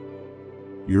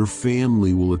 Your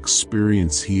family will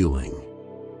experience healing.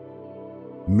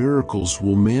 Miracles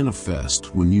will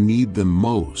manifest when you need them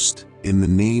most, in the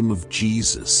name of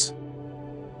Jesus.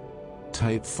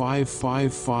 Type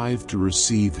 555 to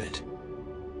receive it.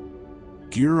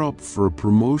 Gear up for a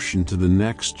promotion to the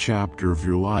next chapter of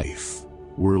your life,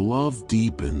 where love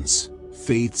deepens,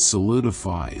 faith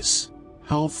solidifies,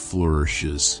 health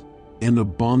flourishes, and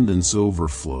abundance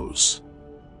overflows.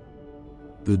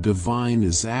 The divine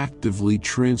is actively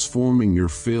transforming your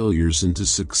failures into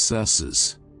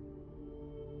successes.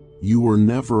 You are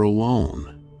never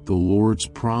alone. The Lord's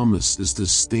promise is to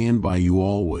stand by you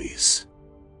always.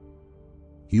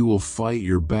 He will fight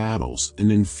your battles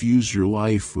and infuse your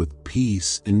life with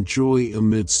peace and joy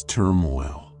amidst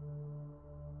turmoil.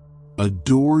 A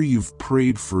door you've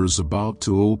prayed for is about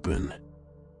to open.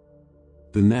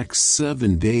 The next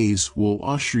 7 days will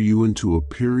usher you into a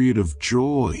period of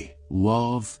joy,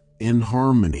 love, and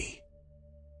harmony.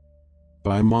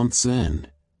 By month's end,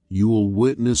 you will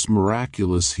witness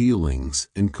miraculous healings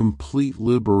and complete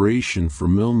liberation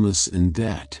from illness and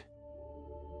debt.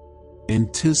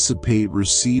 Anticipate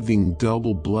receiving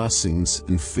double blessings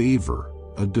and favor,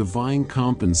 a divine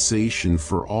compensation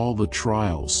for all the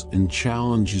trials and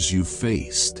challenges you've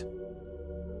faced.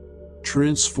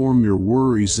 Transform your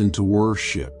worries into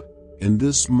worship, and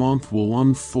this month will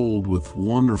unfold with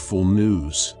wonderful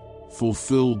news,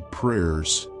 fulfilled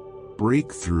prayers,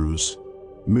 breakthroughs,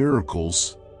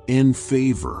 miracles, and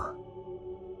favor.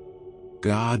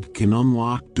 God can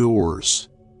unlock doors,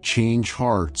 change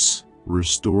hearts,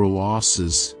 restore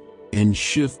losses, and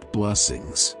shift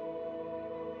blessings.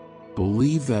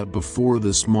 Believe that before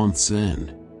this month's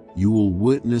end, you will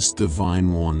witness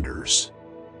divine wonders.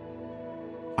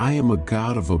 I am a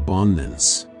God of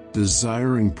abundance,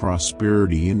 desiring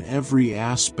prosperity in every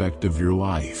aspect of your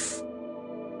life.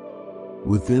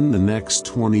 Within the next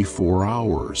 24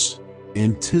 hours,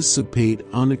 anticipate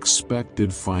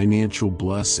unexpected financial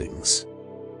blessings.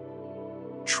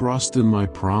 Trust in my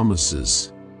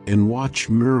promises, and watch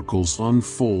miracles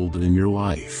unfold in your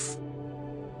life.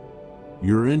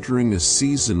 You're entering a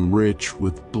season rich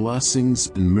with blessings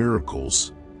and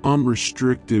miracles,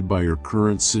 unrestricted by your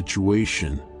current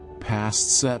situation,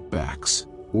 past setbacks,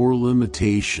 or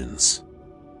limitations.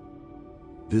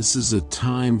 This is a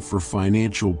time for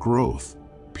financial growth,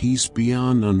 peace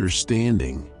beyond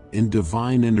understanding, and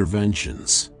divine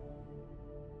interventions.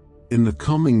 In the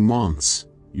coming months,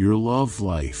 your love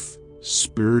life,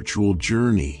 spiritual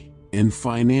journey, and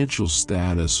financial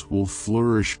status will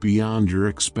flourish beyond your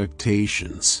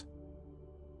expectations.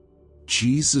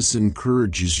 Jesus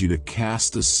encourages you to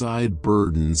cast aside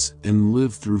burdens and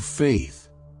live through faith,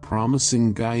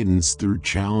 promising guidance through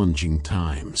challenging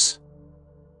times.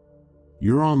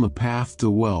 You're on the path to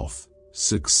wealth,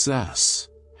 success,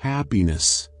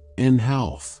 happiness, and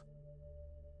health.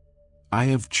 I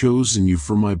have chosen you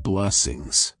for my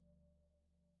blessings.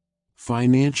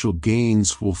 Financial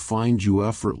gains will find you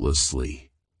effortlessly,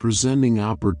 presenting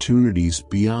opportunities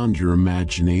beyond your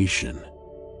imagination.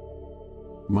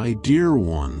 My dear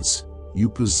ones, you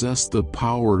possess the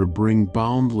power to bring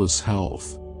boundless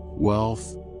health,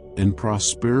 wealth, and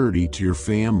prosperity to your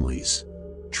families,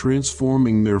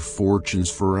 transforming their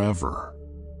fortunes forever.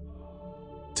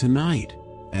 Tonight,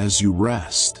 as you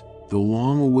rest, the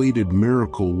long-awaited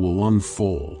miracle will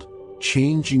unfold,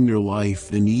 changing your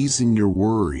life and easing your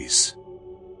worries.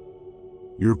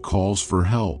 Your calls for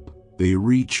help, they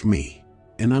reach me,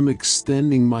 and I'm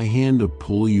extending my hand to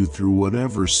pull you through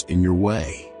whatever's in your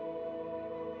way.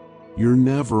 You're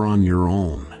never on your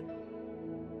own.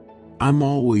 I'm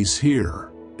always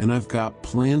here, and I've got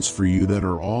plans for you that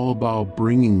are all about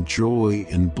bringing joy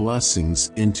and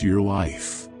blessings into your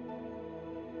life.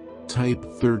 Type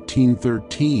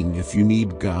 1313 if you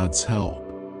need God's help.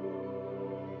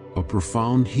 A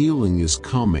profound healing is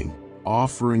coming,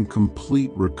 offering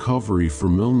complete recovery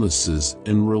from illnesses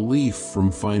and relief from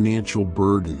financial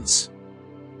burdens.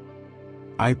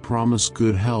 I promise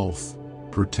good health,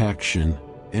 protection,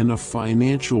 and a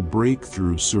financial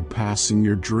breakthrough surpassing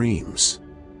your dreams.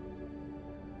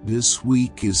 This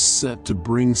week is set to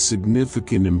bring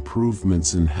significant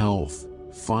improvements in health,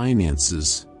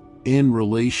 finances, and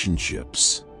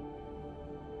relationships.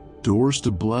 Doors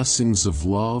to blessings of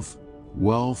love,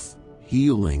 wealth,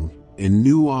 healing, and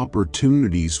new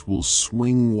opportunities will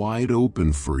swing wide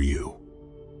open for you.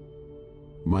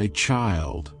 My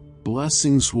child,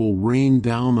 blessings will rain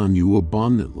down on you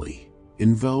abundantly,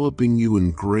 enveloping you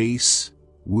in grace,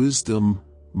 wisdom,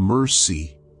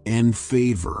 mercy, and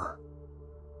favor.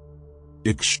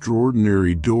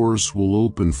 Extraordinary doors will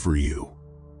open for you.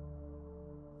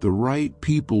 The right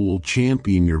people will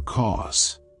champion your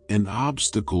cause, and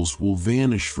obstacles will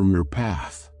vanish from your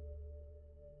path.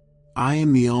 I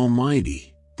am the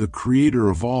Almighty, the Creator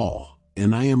of all,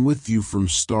 and I am with you from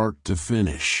start to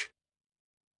finish.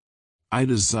 I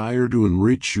desire to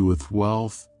enrich you with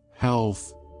wealth,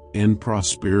 health, and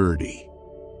prosperity.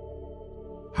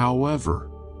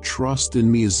 However, trust in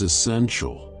me is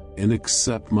essential, and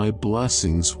accept my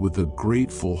blessings with a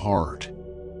grateful heart.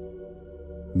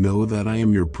 Know that I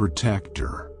am your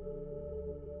protector.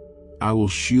 I will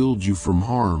shield you from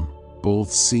harm, both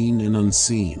seen and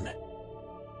unseen.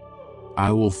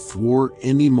 I will thwart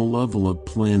any malevolent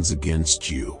plans against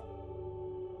you.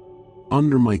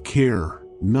 Under my care,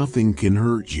 nothing can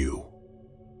hurt you.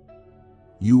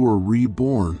 You are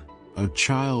reborn, a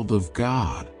child of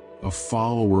God, a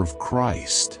follower of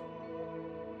Christ.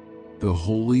 The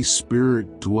Holy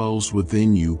Spirit dwells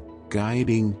within you,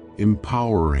 guiding,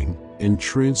 empowering, and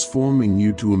transforming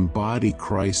you to embody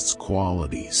Christ's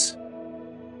qualities.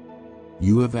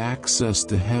 You have access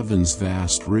to heaven's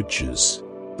vast riches,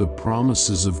 the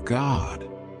promises of God,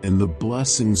 and the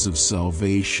blessings of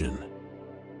salvation.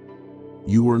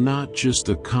 You are not just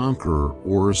a conqueror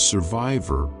or a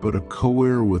survivor, but a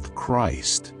co-heir with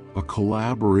Christ, a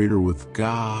collaborator with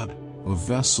God, a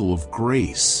vessel of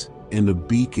grace, and a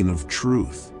beacon of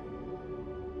truth.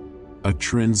 A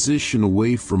transition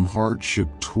away from hardship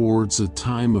towards a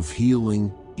time of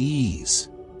healing, ease,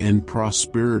 and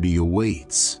prosperity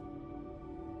awaits.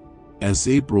 As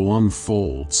April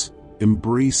unfolds,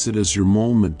 embrace it as your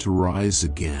moment to rise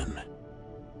again.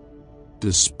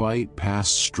 Despite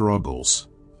past struggles,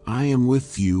 I am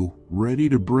with you, ready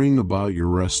to bring about your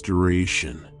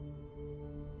restoration.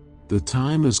 The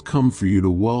time has come for you to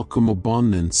welcome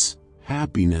abundance,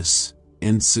 happiness,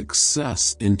 and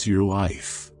success into your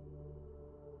life.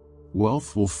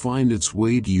 Wealth will find its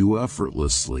way to you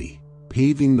effortlessly,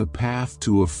 paving the path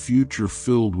to a future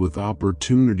filled with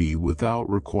opportunity without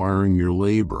requiring your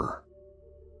labor.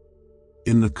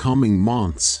 In the coming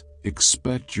months,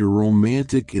 expect your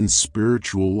romantic and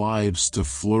spiritual lives to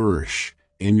flourish,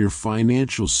 and your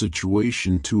financial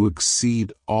situation to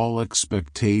exceed all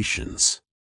expectations.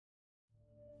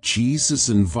 Jesus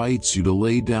invites you to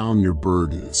lay down your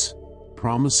burdens,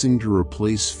 promising to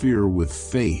replace fear with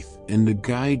faith and to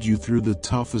guide you through the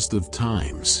toughest of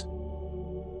times.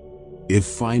 If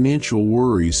financial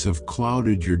worries have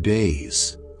clouded your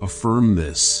days, affirm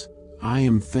this: I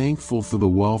am thankful for the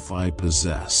wealth I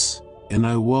possess, and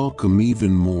I welcome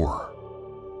even more.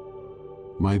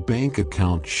 My bank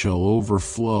account shall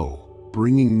overflow,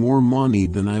 bringing more money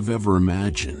than I've ever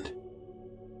imagined.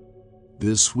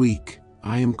 This week,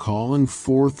 I am calling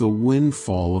forth a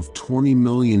windfall of $20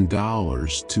 million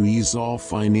to ease all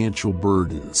financial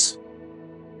burdens.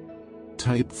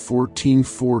 Type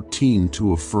 1414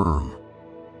 to affirm.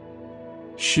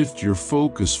 Shift your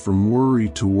focus from worry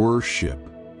to worship,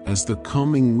 as the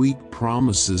coming week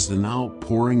promises an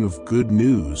outpouring of good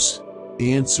news,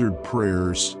 answered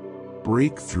prayers,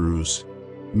 breakthroughs,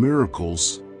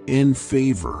 miracles, and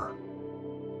favor.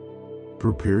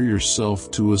 Prepare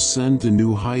yourself to ascend to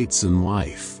new heights in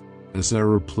life, as I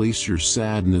replace your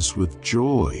sadness with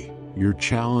joy, your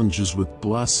challenges with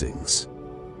blessings,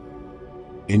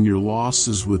 and your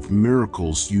losses with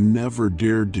miracles you never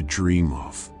dared to dream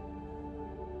of.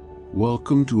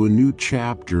 Welcome to a new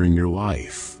chapter in your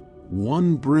life,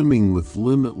 one brimming with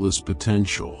limitless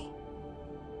potential.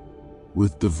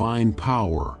 With divine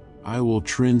power, I will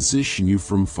transition you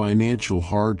from financial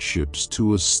hardships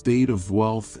to a state of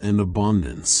wealth and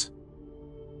abundance.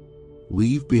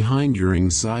 Leave behind your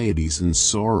anxieties and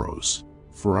sorrows,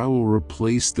 for I will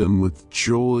replace them with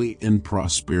joy and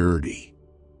prosperity.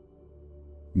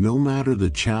 No matter the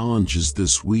challenges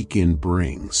this weekend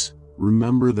brings,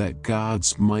 remember that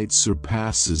God's might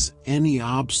surpasses any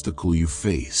obstacle you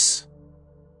face.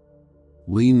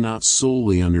 Lean not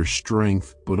solely on your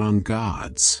strength but on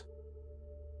God's.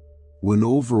 When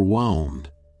overwhelmed,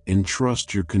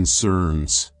 entrust your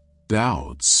concerns,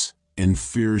 doubts, and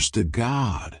fears to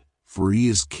God, for He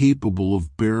is capable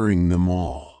of bearing them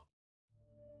all.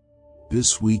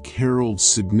 This week heralds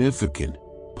significant,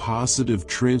 positive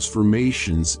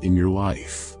transformations in your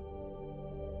life.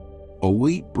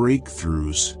 Await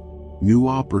breakthroughs, new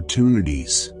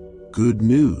opportunities, good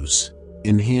news,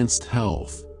 enhanced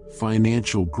health,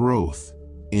 financial growth,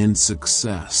 and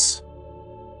success.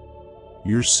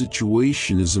 Your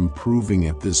situation is improving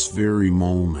at this very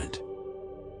moment.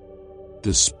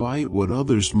 Despite what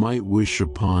others might wish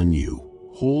upon you,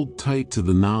 hold tight to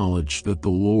the knowledge that the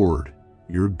Lord,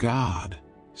 your God,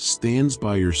 stands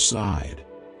by your side,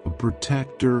 a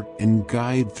protector and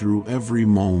guide through every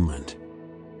moment.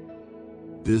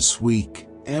 This week,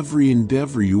 every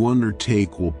endeavor you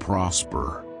undertake will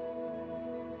prosper.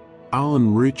 I'll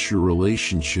enrich your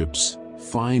relationships,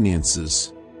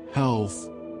 finances, health,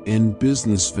 and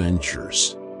business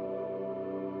ventures.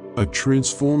 A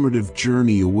transformative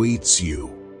journey awaits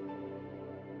you.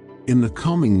 In the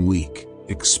coming week,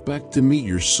 expect to meet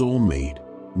your soulmate,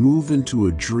 move into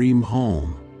a dream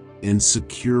home, and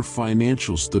secure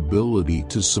financial stability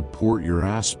to support your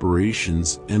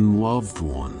aspirations and loved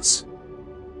ones.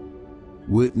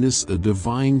 Witness a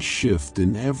divine shift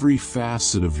in every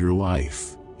facet of your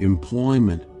life: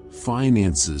 employment,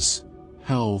 finances,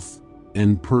 health,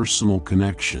 and personal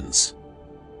connections.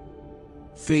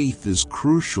 Faith is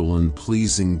crucial in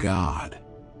pleasing God.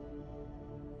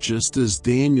 Just as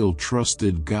Daniel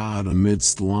trusted God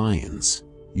amidst lions,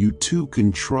 you too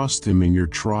can trust Him in your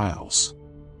trials.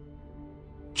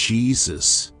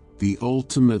 Jesus, the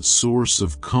ultimate source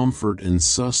of comfort and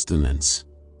sustenance,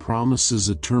 promises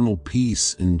eternal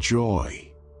peace and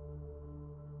joy.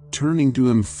 Turning to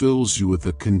Him fills you with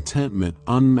a contentment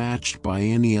unmatched by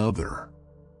any other.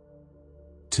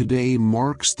 Today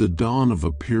marks the dawn of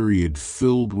a period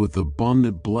filled with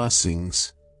abundant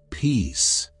blessings,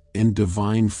 peace, and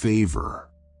divine favor.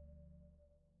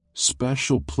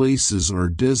 Special places are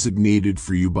designated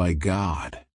for you by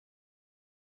God.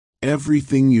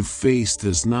 Everything you've faced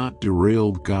has not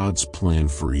derailed God's plan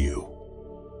for you.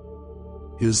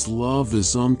 His love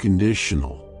is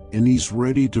unconditional, and He's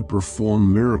ready to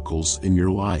perform miracles in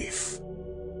your life.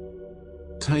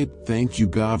 Type "Thank you,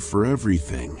 God, for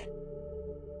everything."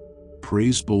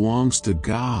 Praise belongs to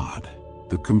God,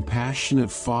 the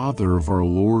compassionate Father of our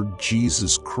Lord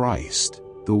Jesus Christ,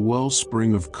 the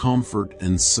wellspring of comfort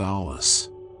and solace.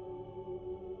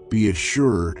 Be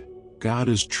assured, God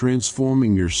is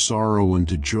transforming your sorrow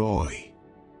into joy.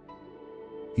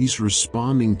 He's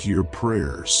responding to your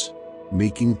prayers,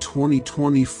 making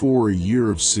 2024 a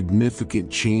year of significant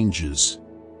changes,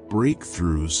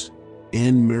 breakthroughs,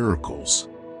 and miracles.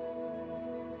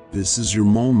 This is your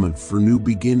moment for new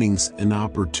beginnings and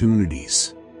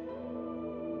opportunities.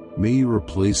 May you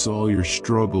replace all your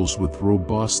struggles with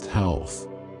robust health,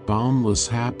 boundless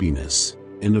happiness,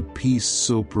 and a peace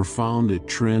so profound it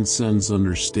transcends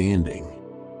understanding.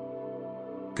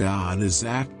 God is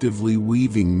actively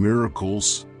weaving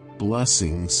miracles,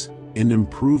 blessings, and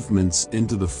improvements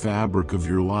into the fabric of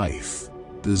your life,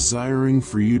 desiring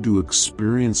for you to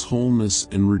experience wholeness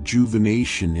and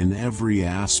rejuvenation in every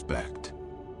aspect.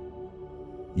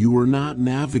 You are not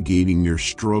navigating your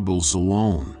struggles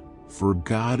alone, for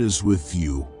God is with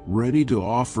you, ready to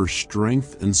offer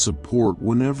strength and support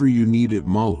whenever you need it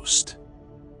most.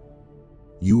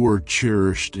 You are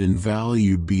cherished and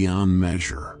valued beyond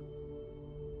measure.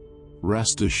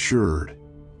 Rest assured,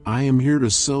 I am here to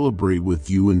celebrate with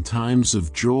you in times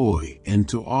of joy and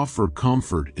to offer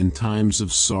comfort in times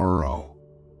of sorrow.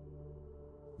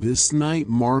 This night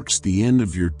marks the end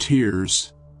of your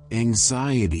tears,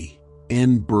 anxiety,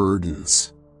 and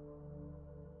burdens.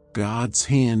 God's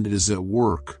hand is at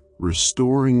work,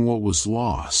 restoring what was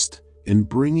lost, and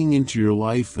bringing into your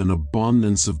life an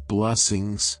abundance of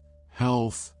blessings,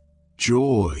 health,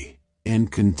 joy,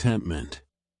 and contentment.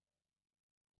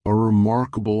 A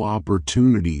remarkable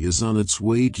opportunity is on its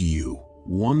way to you,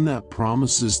 one that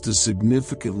promises to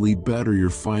significantly better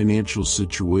your financial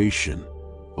situation,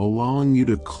 allowing you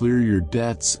to clear your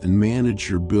debts and manage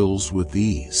your bills with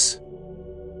ease.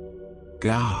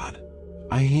 God,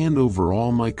 I hand over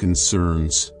all my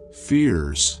concerns,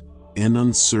 fears, and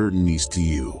uncertainties to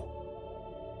you.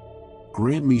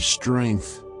 Grant me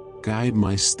strength, guide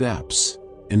my steps,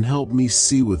 and help me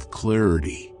see with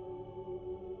clarity.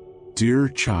 Dear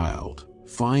child,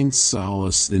 find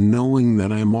solace in knowing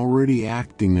that I am already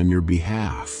acting on your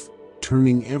behalf,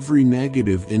 turning every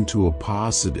negative into a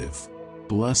positive,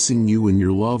 blessing you and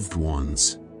your loved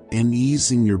ones, and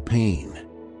easing your pain.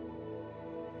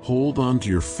 Hold on to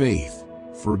your faith,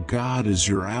 for God is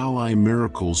your ally.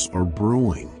 Miracles are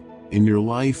brewing, and your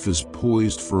life is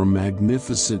poised for a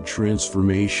magnificent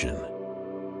transformation.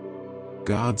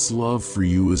 God's love for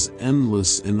you is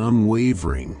endless and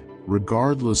unwavering,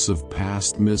 regardless of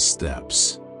past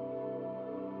missteps.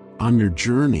 On your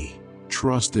journey,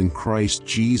 trust in Christ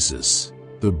Jesus,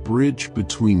 the bridge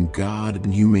between God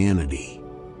and humanity.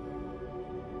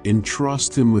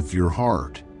 Entrust Him with your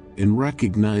heart, and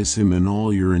recognize Him in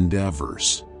all your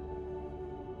endeavors.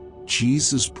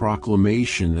 Jesus'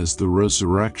 proclamation as the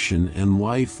resurrection and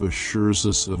life assures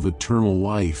us of eternal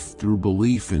life through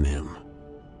belief in Him.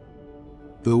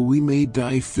 Though we may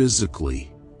die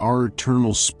physically, our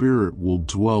eternal spirit will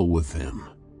dwell with Him.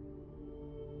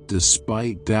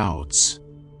 Despite doubts,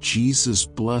 Jesus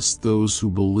blessed those who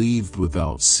believed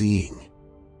without seeing.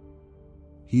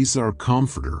 He's our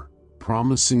comforter,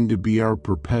 promising to be our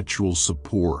perpetual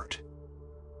support.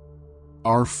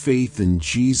 Our faith in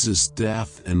Jesus'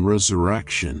 death and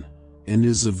resurrection, and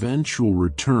His eventual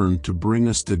return to bring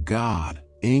us to God,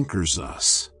 anchors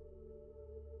us.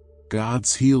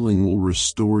 God's healing will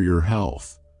restore your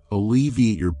health,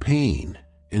 alleviate your pain,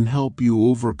 and help you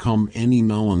overcome any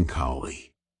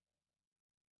melancholy.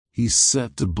 He's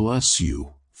set to bless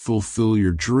you, fulfill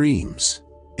your dreams,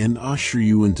 and usher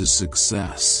you into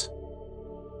success.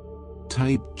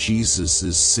 Type Jesus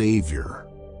as Savior.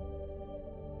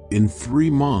 In 3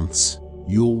 months,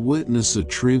 you'll witness a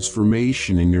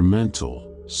transformation in your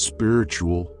mental,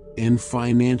 spiritual, and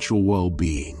financial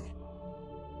well-being.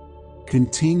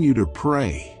 Continue to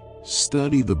pray,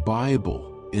 study the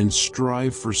Bible, and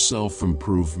strive for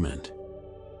self-improvement.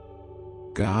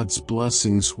 God's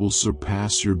blessings will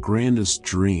surpass your grandest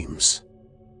dreams.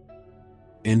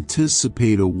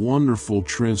 Anticipate a wonderful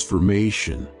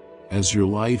transformation as your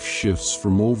life shifts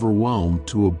from overwhelm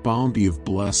to a bounty of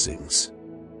blessings.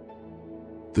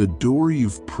 The door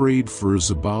you've prayed for is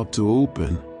about to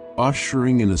open,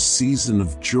 ushering in a season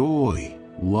of joy,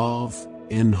 love,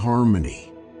 and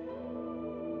harmony.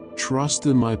 Trust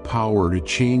in my power to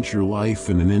change your life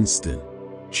in an instant,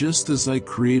 just as I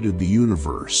created the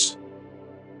universe.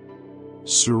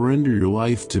 Surrender your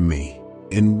life to me,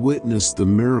 and witness the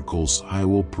miracles I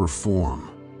will perform.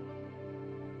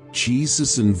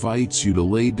 Jesus invites you to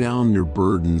lay down your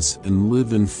burdens and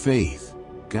live in faith,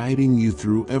 guiding you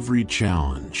through every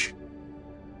challenge.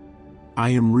 I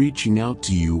am reaching out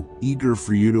to you, eager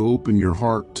for you to open your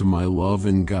heart to my love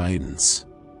and guidance.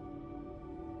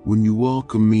 When you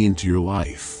welcome me into your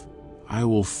life, I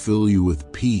will fill you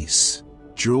with peace,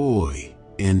 joy,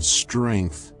 and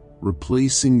strength,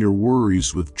 replacing your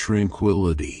worries with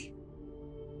tranquility.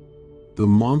 The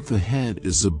month ahead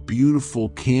is a beautiful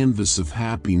canvas of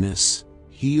happiness,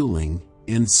 healing,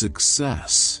 and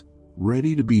success,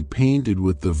 ready to be painted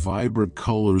with the vibrant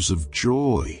colors of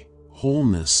joy,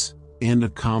 wholeness, and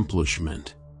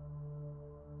accomplishment.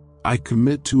 I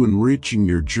commit to enriching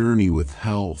your journey with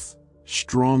health,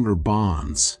 stronger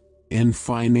bonds, and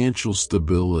financial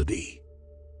stability.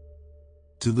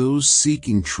 To those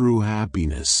seeking true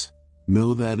happiness,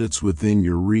 know that it's within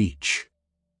your reach.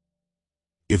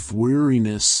 If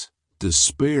weariness,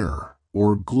 despair,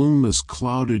 or gloom has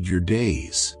clouded your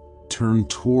days, turn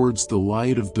towards the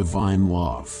light of divine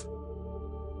love.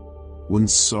 When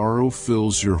sorrow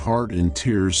fills your heart and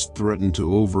tears threaten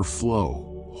to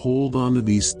overflow, hold on to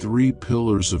these 3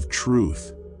 pillars of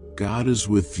truth. God is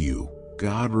with you,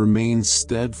 God remains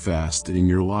steadfast in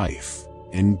your life,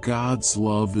 and God's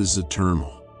love is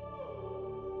eternal.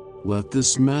 Let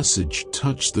this message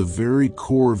touch the very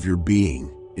core of your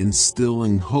being,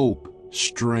 instilling hope,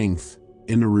 strength,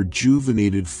 and a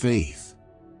rejuvenated faith.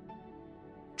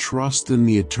 Trust in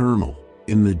the eternal,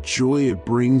 in the joy it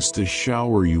brings to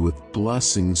shower you with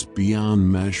blessings beyond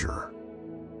measure.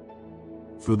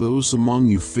 For those among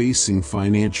you facing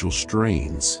financial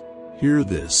strains, hear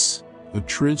this: A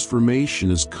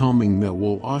transformation is coming that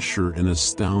will usher in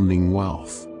astounding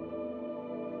wealth.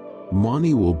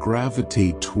 Money will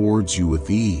gravitate towards you with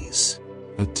ease,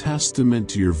 a testament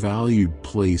to your valued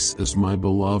place as my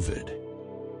beloved.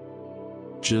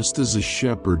 Just as a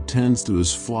shepherd tends to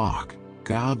his flock,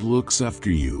 God looks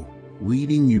after you,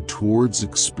 leading you towards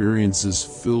experiences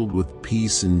filled with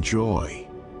peace and joy.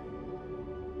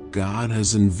 God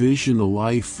has envisioned a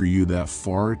life for you that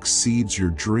far exceeds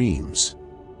your dreams.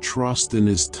 Trust in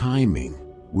His timing,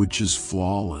 which is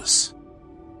flawless.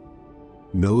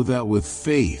 Know that with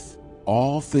faith,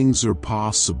 all things are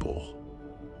possible.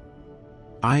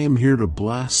 I am here to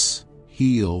bless,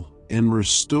 heal, and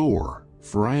restore,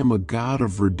 for I am a God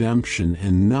of redemption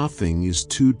and nothing is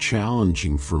too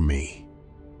challenging for me.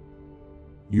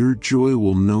 Your joy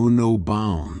will know no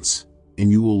bounds,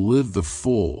 and you will live the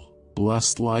full,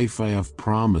 blessed life I have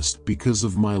promised because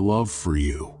of my love for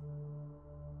you.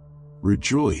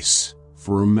 Rejoice,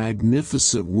 for a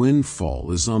magnificent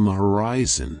windfall is on the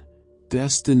horizon,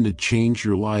 destined to change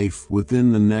your life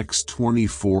within the next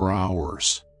 24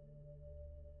 hours.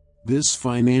 This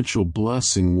financial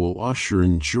blessing will usher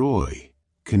in joy,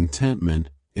 contentment,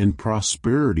 and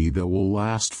prosperity that will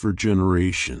last for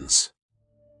generations.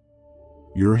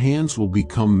 Your hands will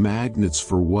become magnets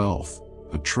for wealth,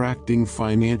 attracting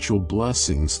financial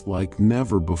blessings like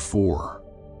never before.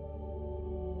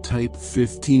 Type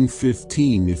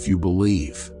 1515 if you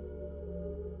believe.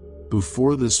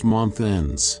 Before this month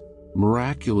ends,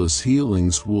 miraculous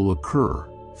healings will occur,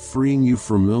 freeing you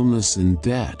from illness and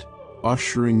debt,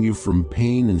 ushering you from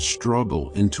pain and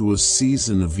struggle into a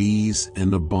season of ease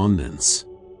and abundance.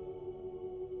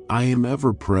 I am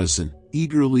ever present,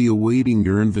 eagerly awaiting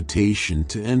your invitation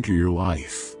to enter your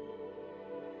life.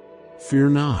 Fear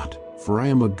not, for I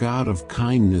am a God of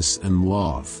kindness and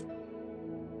love.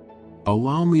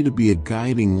 Allow me to be a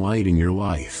guiding light in your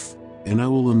life, and I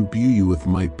will imbue you with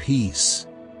my peace,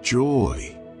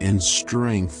 joy, and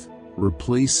strength,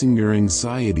 replacing your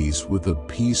anxieties with a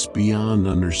peace beyond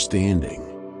understanding.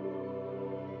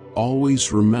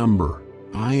 Always remember,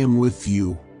 I am with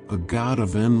you, a God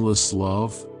of endless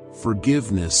love,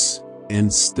 forgiveness,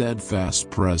 and steadfast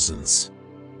presence.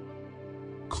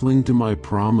 Cling to my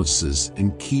promises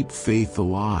and keep faith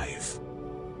alive.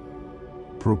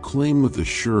 Proclaim with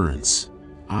assurance,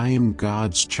 I am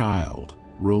God's child,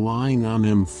 relying on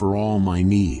Him for all my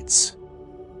needs.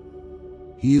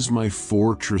 He is my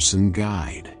fortress and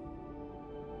guide.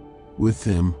 With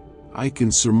Him, I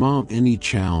can surmount any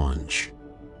challenge.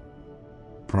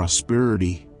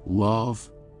 Prosperity,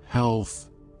 love, health,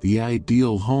 the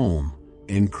ideal home,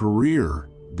 and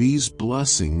career, these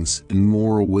blessings and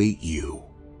more await you.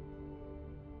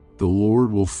 The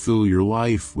Lord will fill your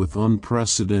life with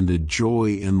unprecedented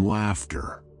joy and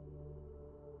laughter.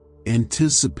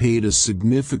 Anticipate a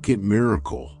significant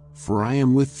miracle, for I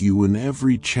am with you in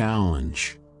every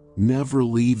challenge, never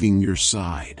leaving your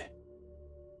side.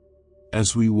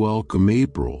 As we welcome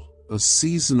April, a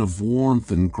season of warmth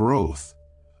and growth,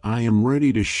 I am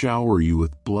ready to shower you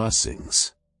with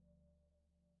blessings.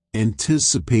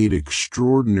 Anticipate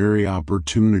extraordinary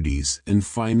opportunities and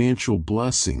financial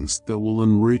blessings that will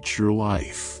enrich your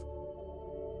life.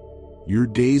 Your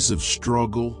days of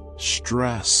struggle,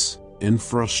 stress, and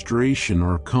frustration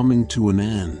are coming to an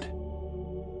end.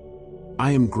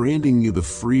 I am granting you the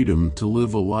freedom to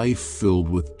live a life filled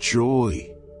with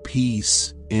joy,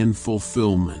 peace, and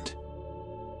fulfillment.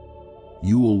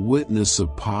 You will witness a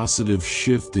positive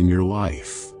shift in your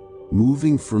life,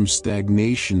 moving from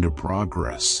stagnation to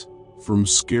progress, from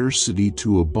scarcity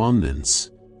to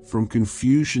abundance, from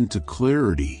confusion to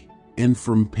clarity, and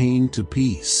from pain to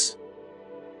peace.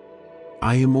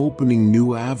 I am opening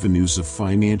new avenues of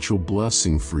financial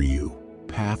blessing for you,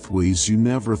 pathways you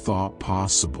never thought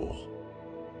possible.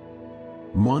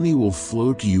 Money will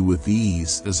flow to you with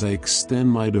ease as I extend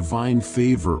my divine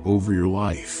favor over your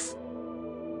life.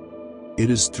 It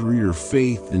is through your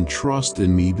faith and trust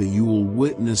in me that you will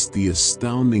witness the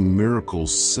astounding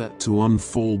miracles set to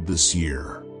unfold this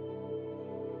year.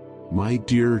 My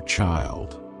dear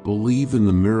child, believe in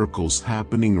the miracles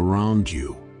happening around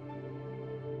you.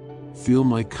 Feel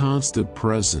my constant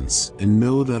presence and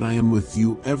know that I am with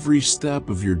you every step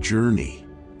of your journey,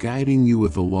 guiding you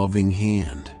with a loving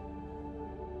hand.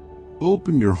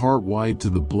 Open your heart wide to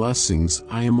the blessings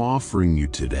I am offering you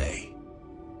today.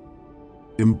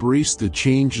 Embrace the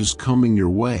changes coming your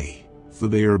way, for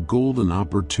they are golden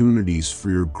opportunities for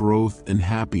your growth and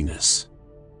happiness.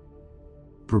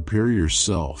 Prepare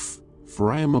yourself,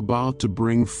 for I am about to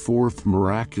bring forth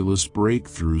miraculous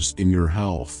breakthroughs in your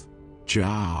health,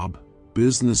 job,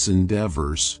 business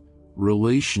endeavors,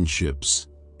 relationships,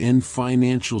 and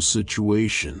financial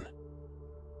situation.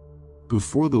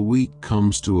 Before the week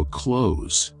comes to a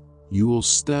close, you will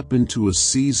step into a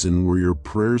season where your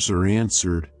prayers are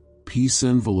answered, peace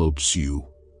envelopes you,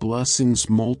 blessings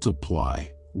multiply,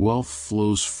 wealth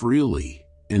flows freely,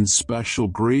 and special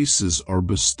graces are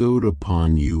bestowed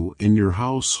upon you and your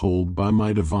household by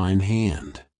my divine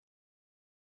hand.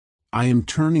 I am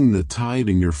turning the tide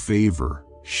in your favor,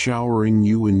 showering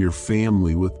you and your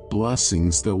family with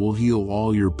blessings that will heal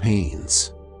all your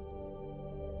pains.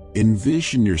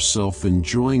 Envision yourself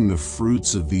enjoying the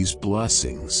fruits of these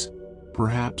blessings,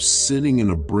 perhaps sitting in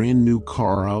a brand new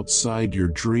car outside your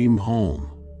dream home,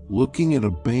 looking at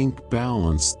a bank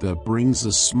balance that brings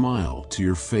a smile to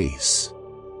your face.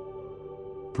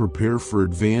 Prepare for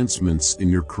advancements in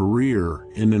your career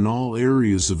and in all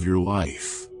areas of your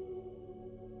life.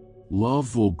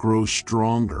 Love will grow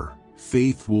stronger,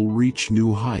 faith will reach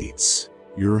new heights,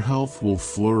 your health will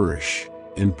flourish,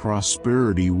 and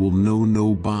prosperity will know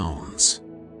no bounds.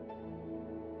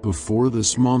 Before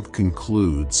this month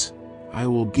concludes, I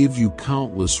will give you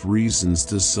countless reasons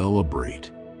to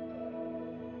celebrate.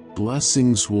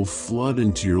 Blessings will flood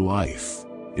into your life,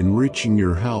 enriching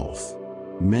your health,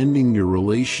 mending your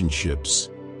relationships,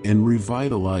 and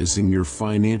revitalizing your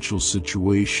financial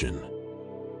situation.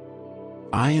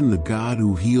 I am the God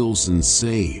who heals and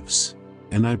saves,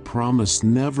 and I promise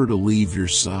never to leave your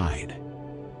side.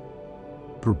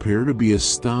 Prepare to be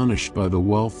astonished by the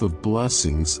wealth of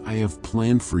blessings I have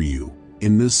planned for you,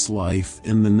 in this life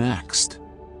and the next.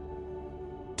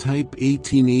 Type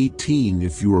 1818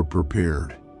 if you are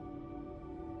prepared.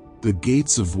 The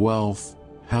gates of wealth,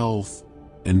 health,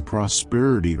 and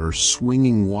prosperity are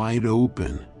swinging wide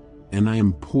open, and I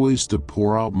am poised to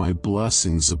pour out my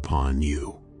blessings upon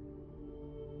you.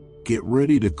 Get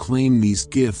ready to claim these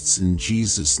gifts in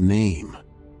Jesus' name.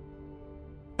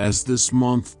 As this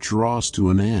month draws to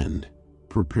an end,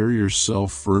 prepare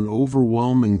yourself for an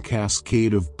overwhelming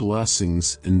cascade of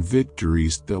blessings and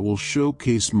victories that will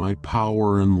showcase my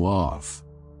power and love.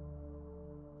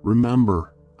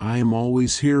 Remember, I am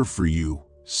always here for you,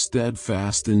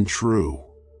 steadfast and true.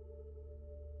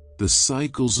 The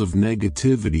cycles of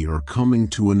negativity are coming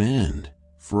to an end,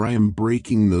 for I am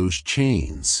breaking those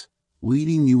chains,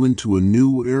 leading you into a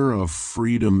new era of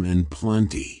freedom and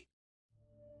plenty.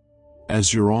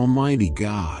 As your Almighty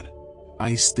God,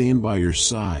 I stand by your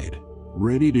side,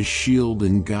 ready to shield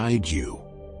and guide you.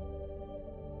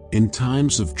 In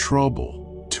times of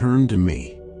trouble, turn to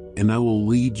me, and I will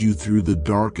lead you through the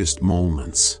darkest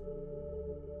moments.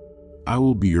 I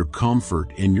will be your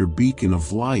comfort and your beacon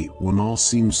of light when all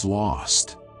seems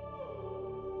lost.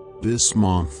 This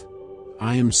month,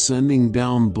 I am sending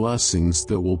down blessings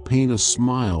that will paint a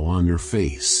smile on your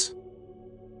face.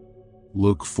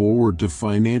 Look forward to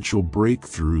financial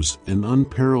breakthroughs and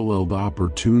unparalleled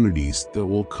opportunities that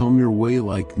will come your way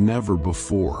like never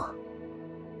before.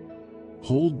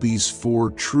 Hold these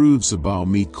 4 truths about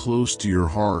me close to your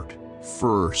heart.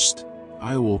 First,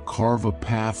 I will carve a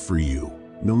path for you,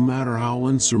 no matter how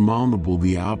insurmountable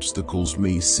the obstacles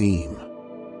may seem.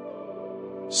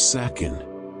 Second,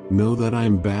 know that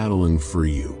I'm battling for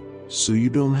you, so you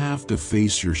don't have to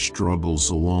face your struggles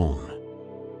alone.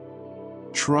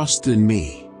 Trust in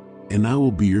me, and I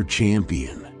will be your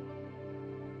champion.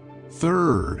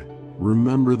 Third,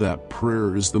 remember that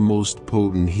prayer is the most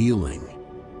potent healing.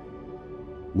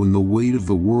 When the weight of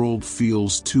the world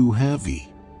feels too heavy,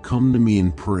 come to me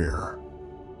in prayer.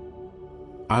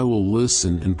 I will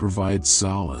listen and provide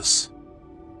solace.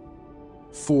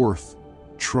 Fourth,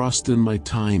 trust in my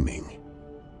timing.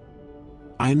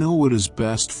 I know what is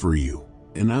best for you,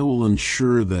 and I will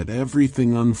ensure that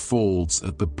everything unfolds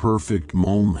at the perfect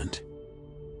moment.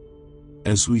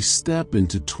 As we step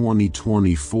into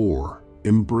 2024,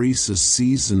 embrace a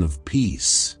season of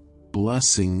peace,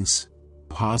 blessings,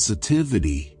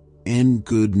 positivity, and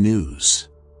good news.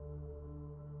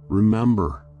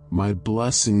 Remember, my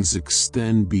blessings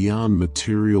extend beyond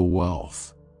material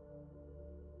wealth.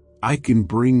 I can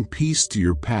bring peace to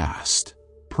your past,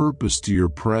 purpose to your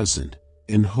present,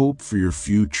 and hope for your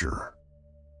future.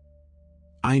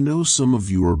 I know some of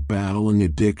you are battling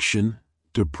addiction,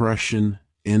 depression,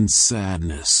 and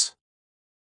sadness.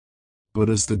 But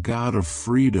as the God of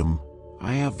freedom,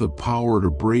 I have the power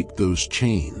to break those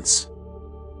chains.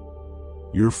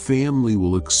 Your family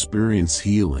will experience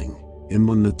healing, and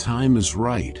when the time is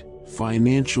right,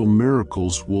 financial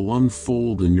miracles will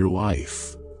unfold in your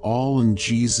life, all in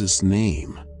Jesus'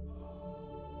 name.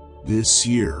 This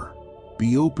year,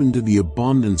 be open to the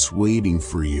abundance waiting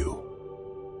for you.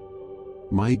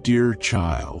 My dear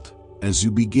child, as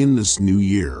you begin this new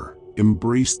year,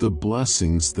 embrace the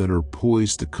blessings that are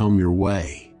poised to come your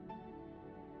way.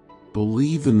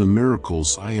 Believe in the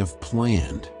miracles I have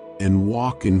planned, and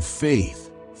walk in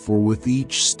faith, for with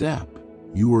each step,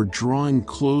 you are drawing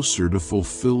closer to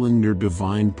fulfilling your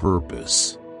divine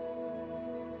purpose.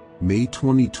 May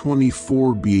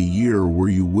 2024 be a year where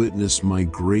you witness my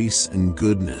grace and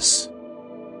goodness.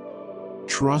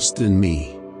 Trust in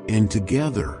me, and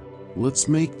together, let's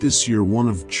make this year one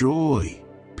of joy,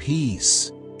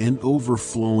 peace, and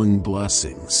overflowing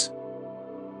blessings.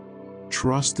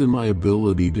 Trust in my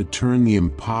ability to turn the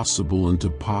impossible into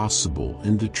possible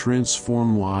and to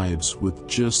transform lives with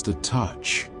just a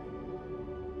touch.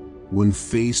 When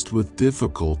faced with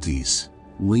difficulties,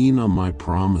 lean on my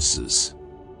promises.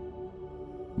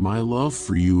 My love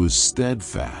for you is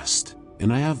steadfast,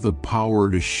 and I have the power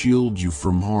to shield you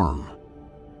from harm.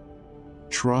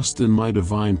 Trust in my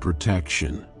divine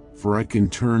protection, for I can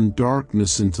turn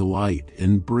darkness into light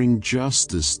and bring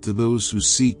justice to those who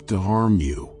seek to harm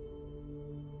you.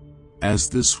 As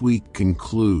this week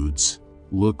concludes,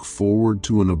 look forward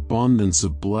to an abundance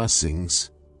of blessings,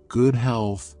 good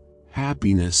health,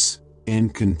 happiness,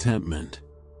 and contentment.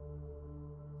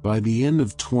 By the end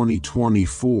of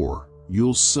 2024,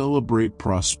 you'll celebrate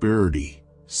prosperity,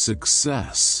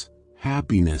 success,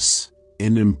 happiness,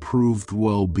 and improved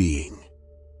well-being.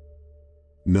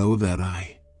 Know that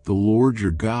I, the Lord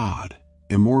your God,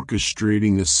 am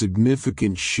orchestrating a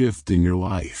significant shift in your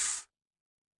life.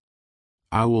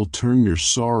 I will turn your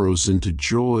sorrows into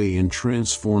joy and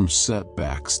transform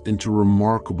setbacks into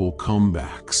remarkable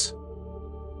comebacks.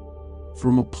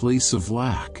 From a place of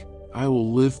lack, I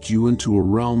will lift you into a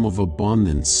realm of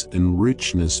abundance and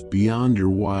richness beyond your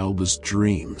wildest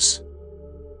dreams.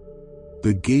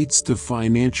 The gates to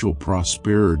financial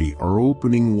prosperity are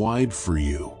opening wide for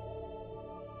you.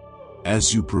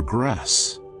 As you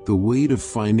progress, the weight of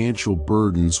financial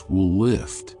burdens will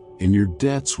lift, and your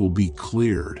debts will be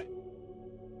cleared.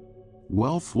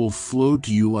 Wealth will flow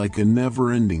to you like a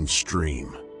never-ending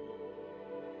stream.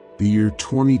 The year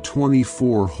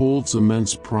 2024 holds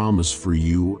immense promise for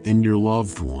you and your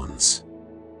loved ones.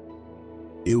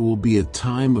 It will be a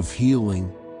time of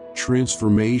healing,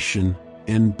 transformation,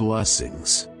 and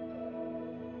blessings.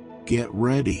 Get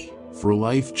ready, for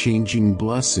life-changing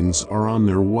blessings are on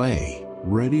their way,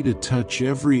 ready to touch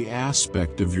every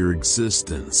aspect of your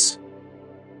existence.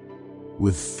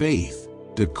 With faith,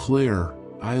 declare,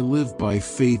 I live by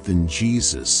faith in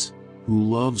Jesus, who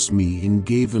loves me and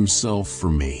gave himself for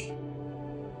me.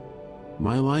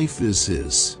 My life is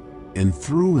his, and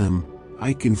through him,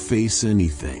 I can face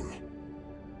anything.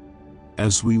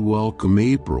 As we welcome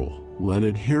April, let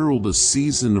it herald a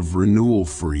season of renewal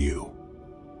for you.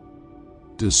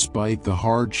 Despite the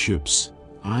hardships,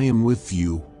 I am with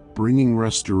you, bringing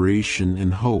restoration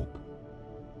and hope.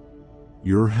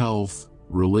 Your health,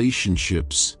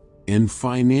 relationships, and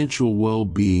financial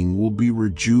well-being will be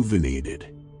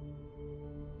rejuvenated.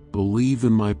 Believe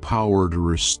in my power to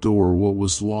restore what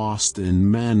was lost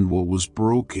and mend what was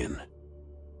broken.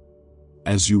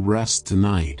 As you rest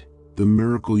tonight, the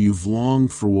miracle you've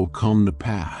longed for will come to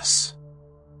pass.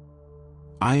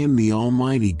 I am the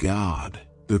Almighty God,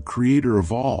 the Creator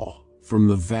of all, from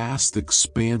the vast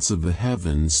expanse of the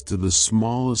heavens to the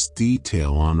smallest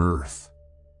detail on earth.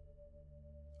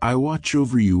 I watch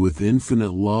over you with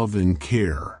infinite love and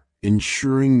care,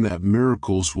 ensuring that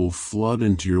miracles will flood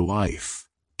into your life,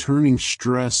 turning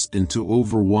stress into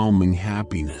overwhelming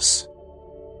happiness.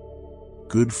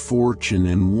 Good fortune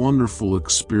and wonderful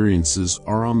experiences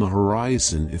are on the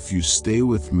horizon if you stay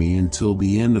with me until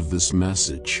the end of this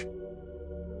message.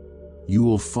 You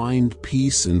will find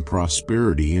peace and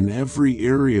prosperity in every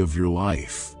area of your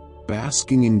life,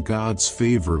 basking in God's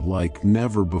favor like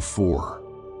never before.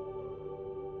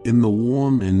 In the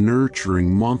warm and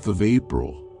nurturing month of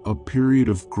April, a period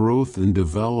of growth and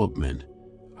development,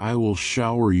 I will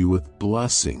shower you with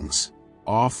blessings,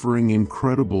 offering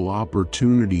incredible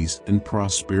opportunities and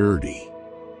prosperity.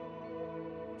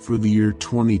 For the year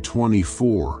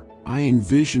 2024, I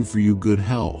envision for you good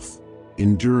health,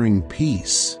 enduring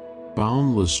peace,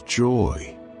 boundless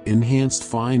joy, enhanced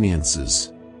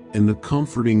finances, and the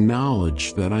comforting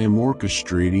knowledge that I am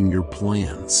orchestrating your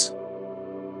plans.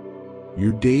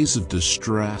 Your days of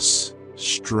distress,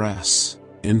 stress,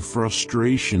 and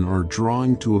frustration are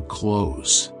drawing to a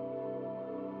close.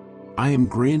 I am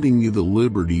granting you the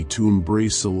liberty to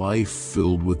embrace a life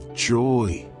filled with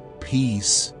joy,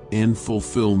 peace, and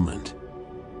fulfillment.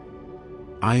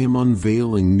 I am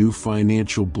unveiling new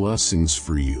financial blessings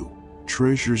for you,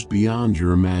 treasures beyond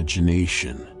your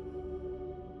imagination.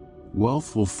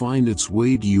 Wealth will find its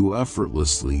way to you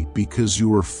effortlessly because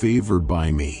you are favored by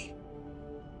me.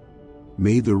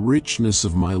 May the richness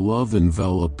of my love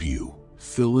envelop you,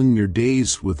 filling your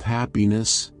days with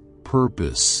happiness,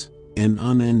 purpose, and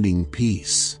unending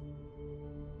peace.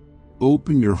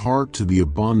 Open your heart to the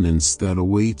abundance that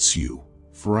awaits you,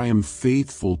 for I am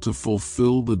faithful to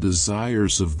fulfill the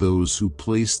desires of those who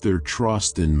place their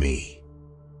trust in me.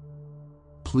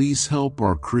 Please help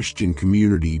our Christian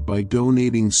community by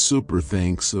donating super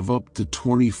thanks of up to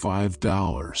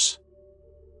 $25.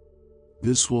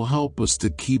 This will help us to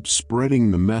keep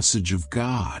spreading the message of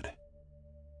God.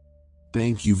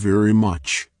 Thank you very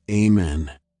much.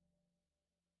 Amen.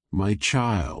 My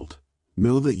child,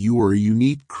 know that you are a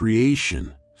unique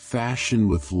creation, fashioned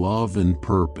with love and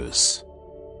purpose.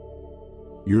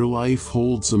 Your life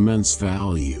holds immense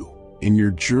value, and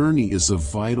your journey is a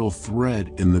vital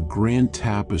thread in the grand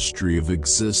tapestry of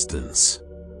existence.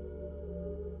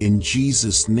 In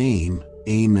Jesus' name,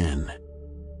 amen.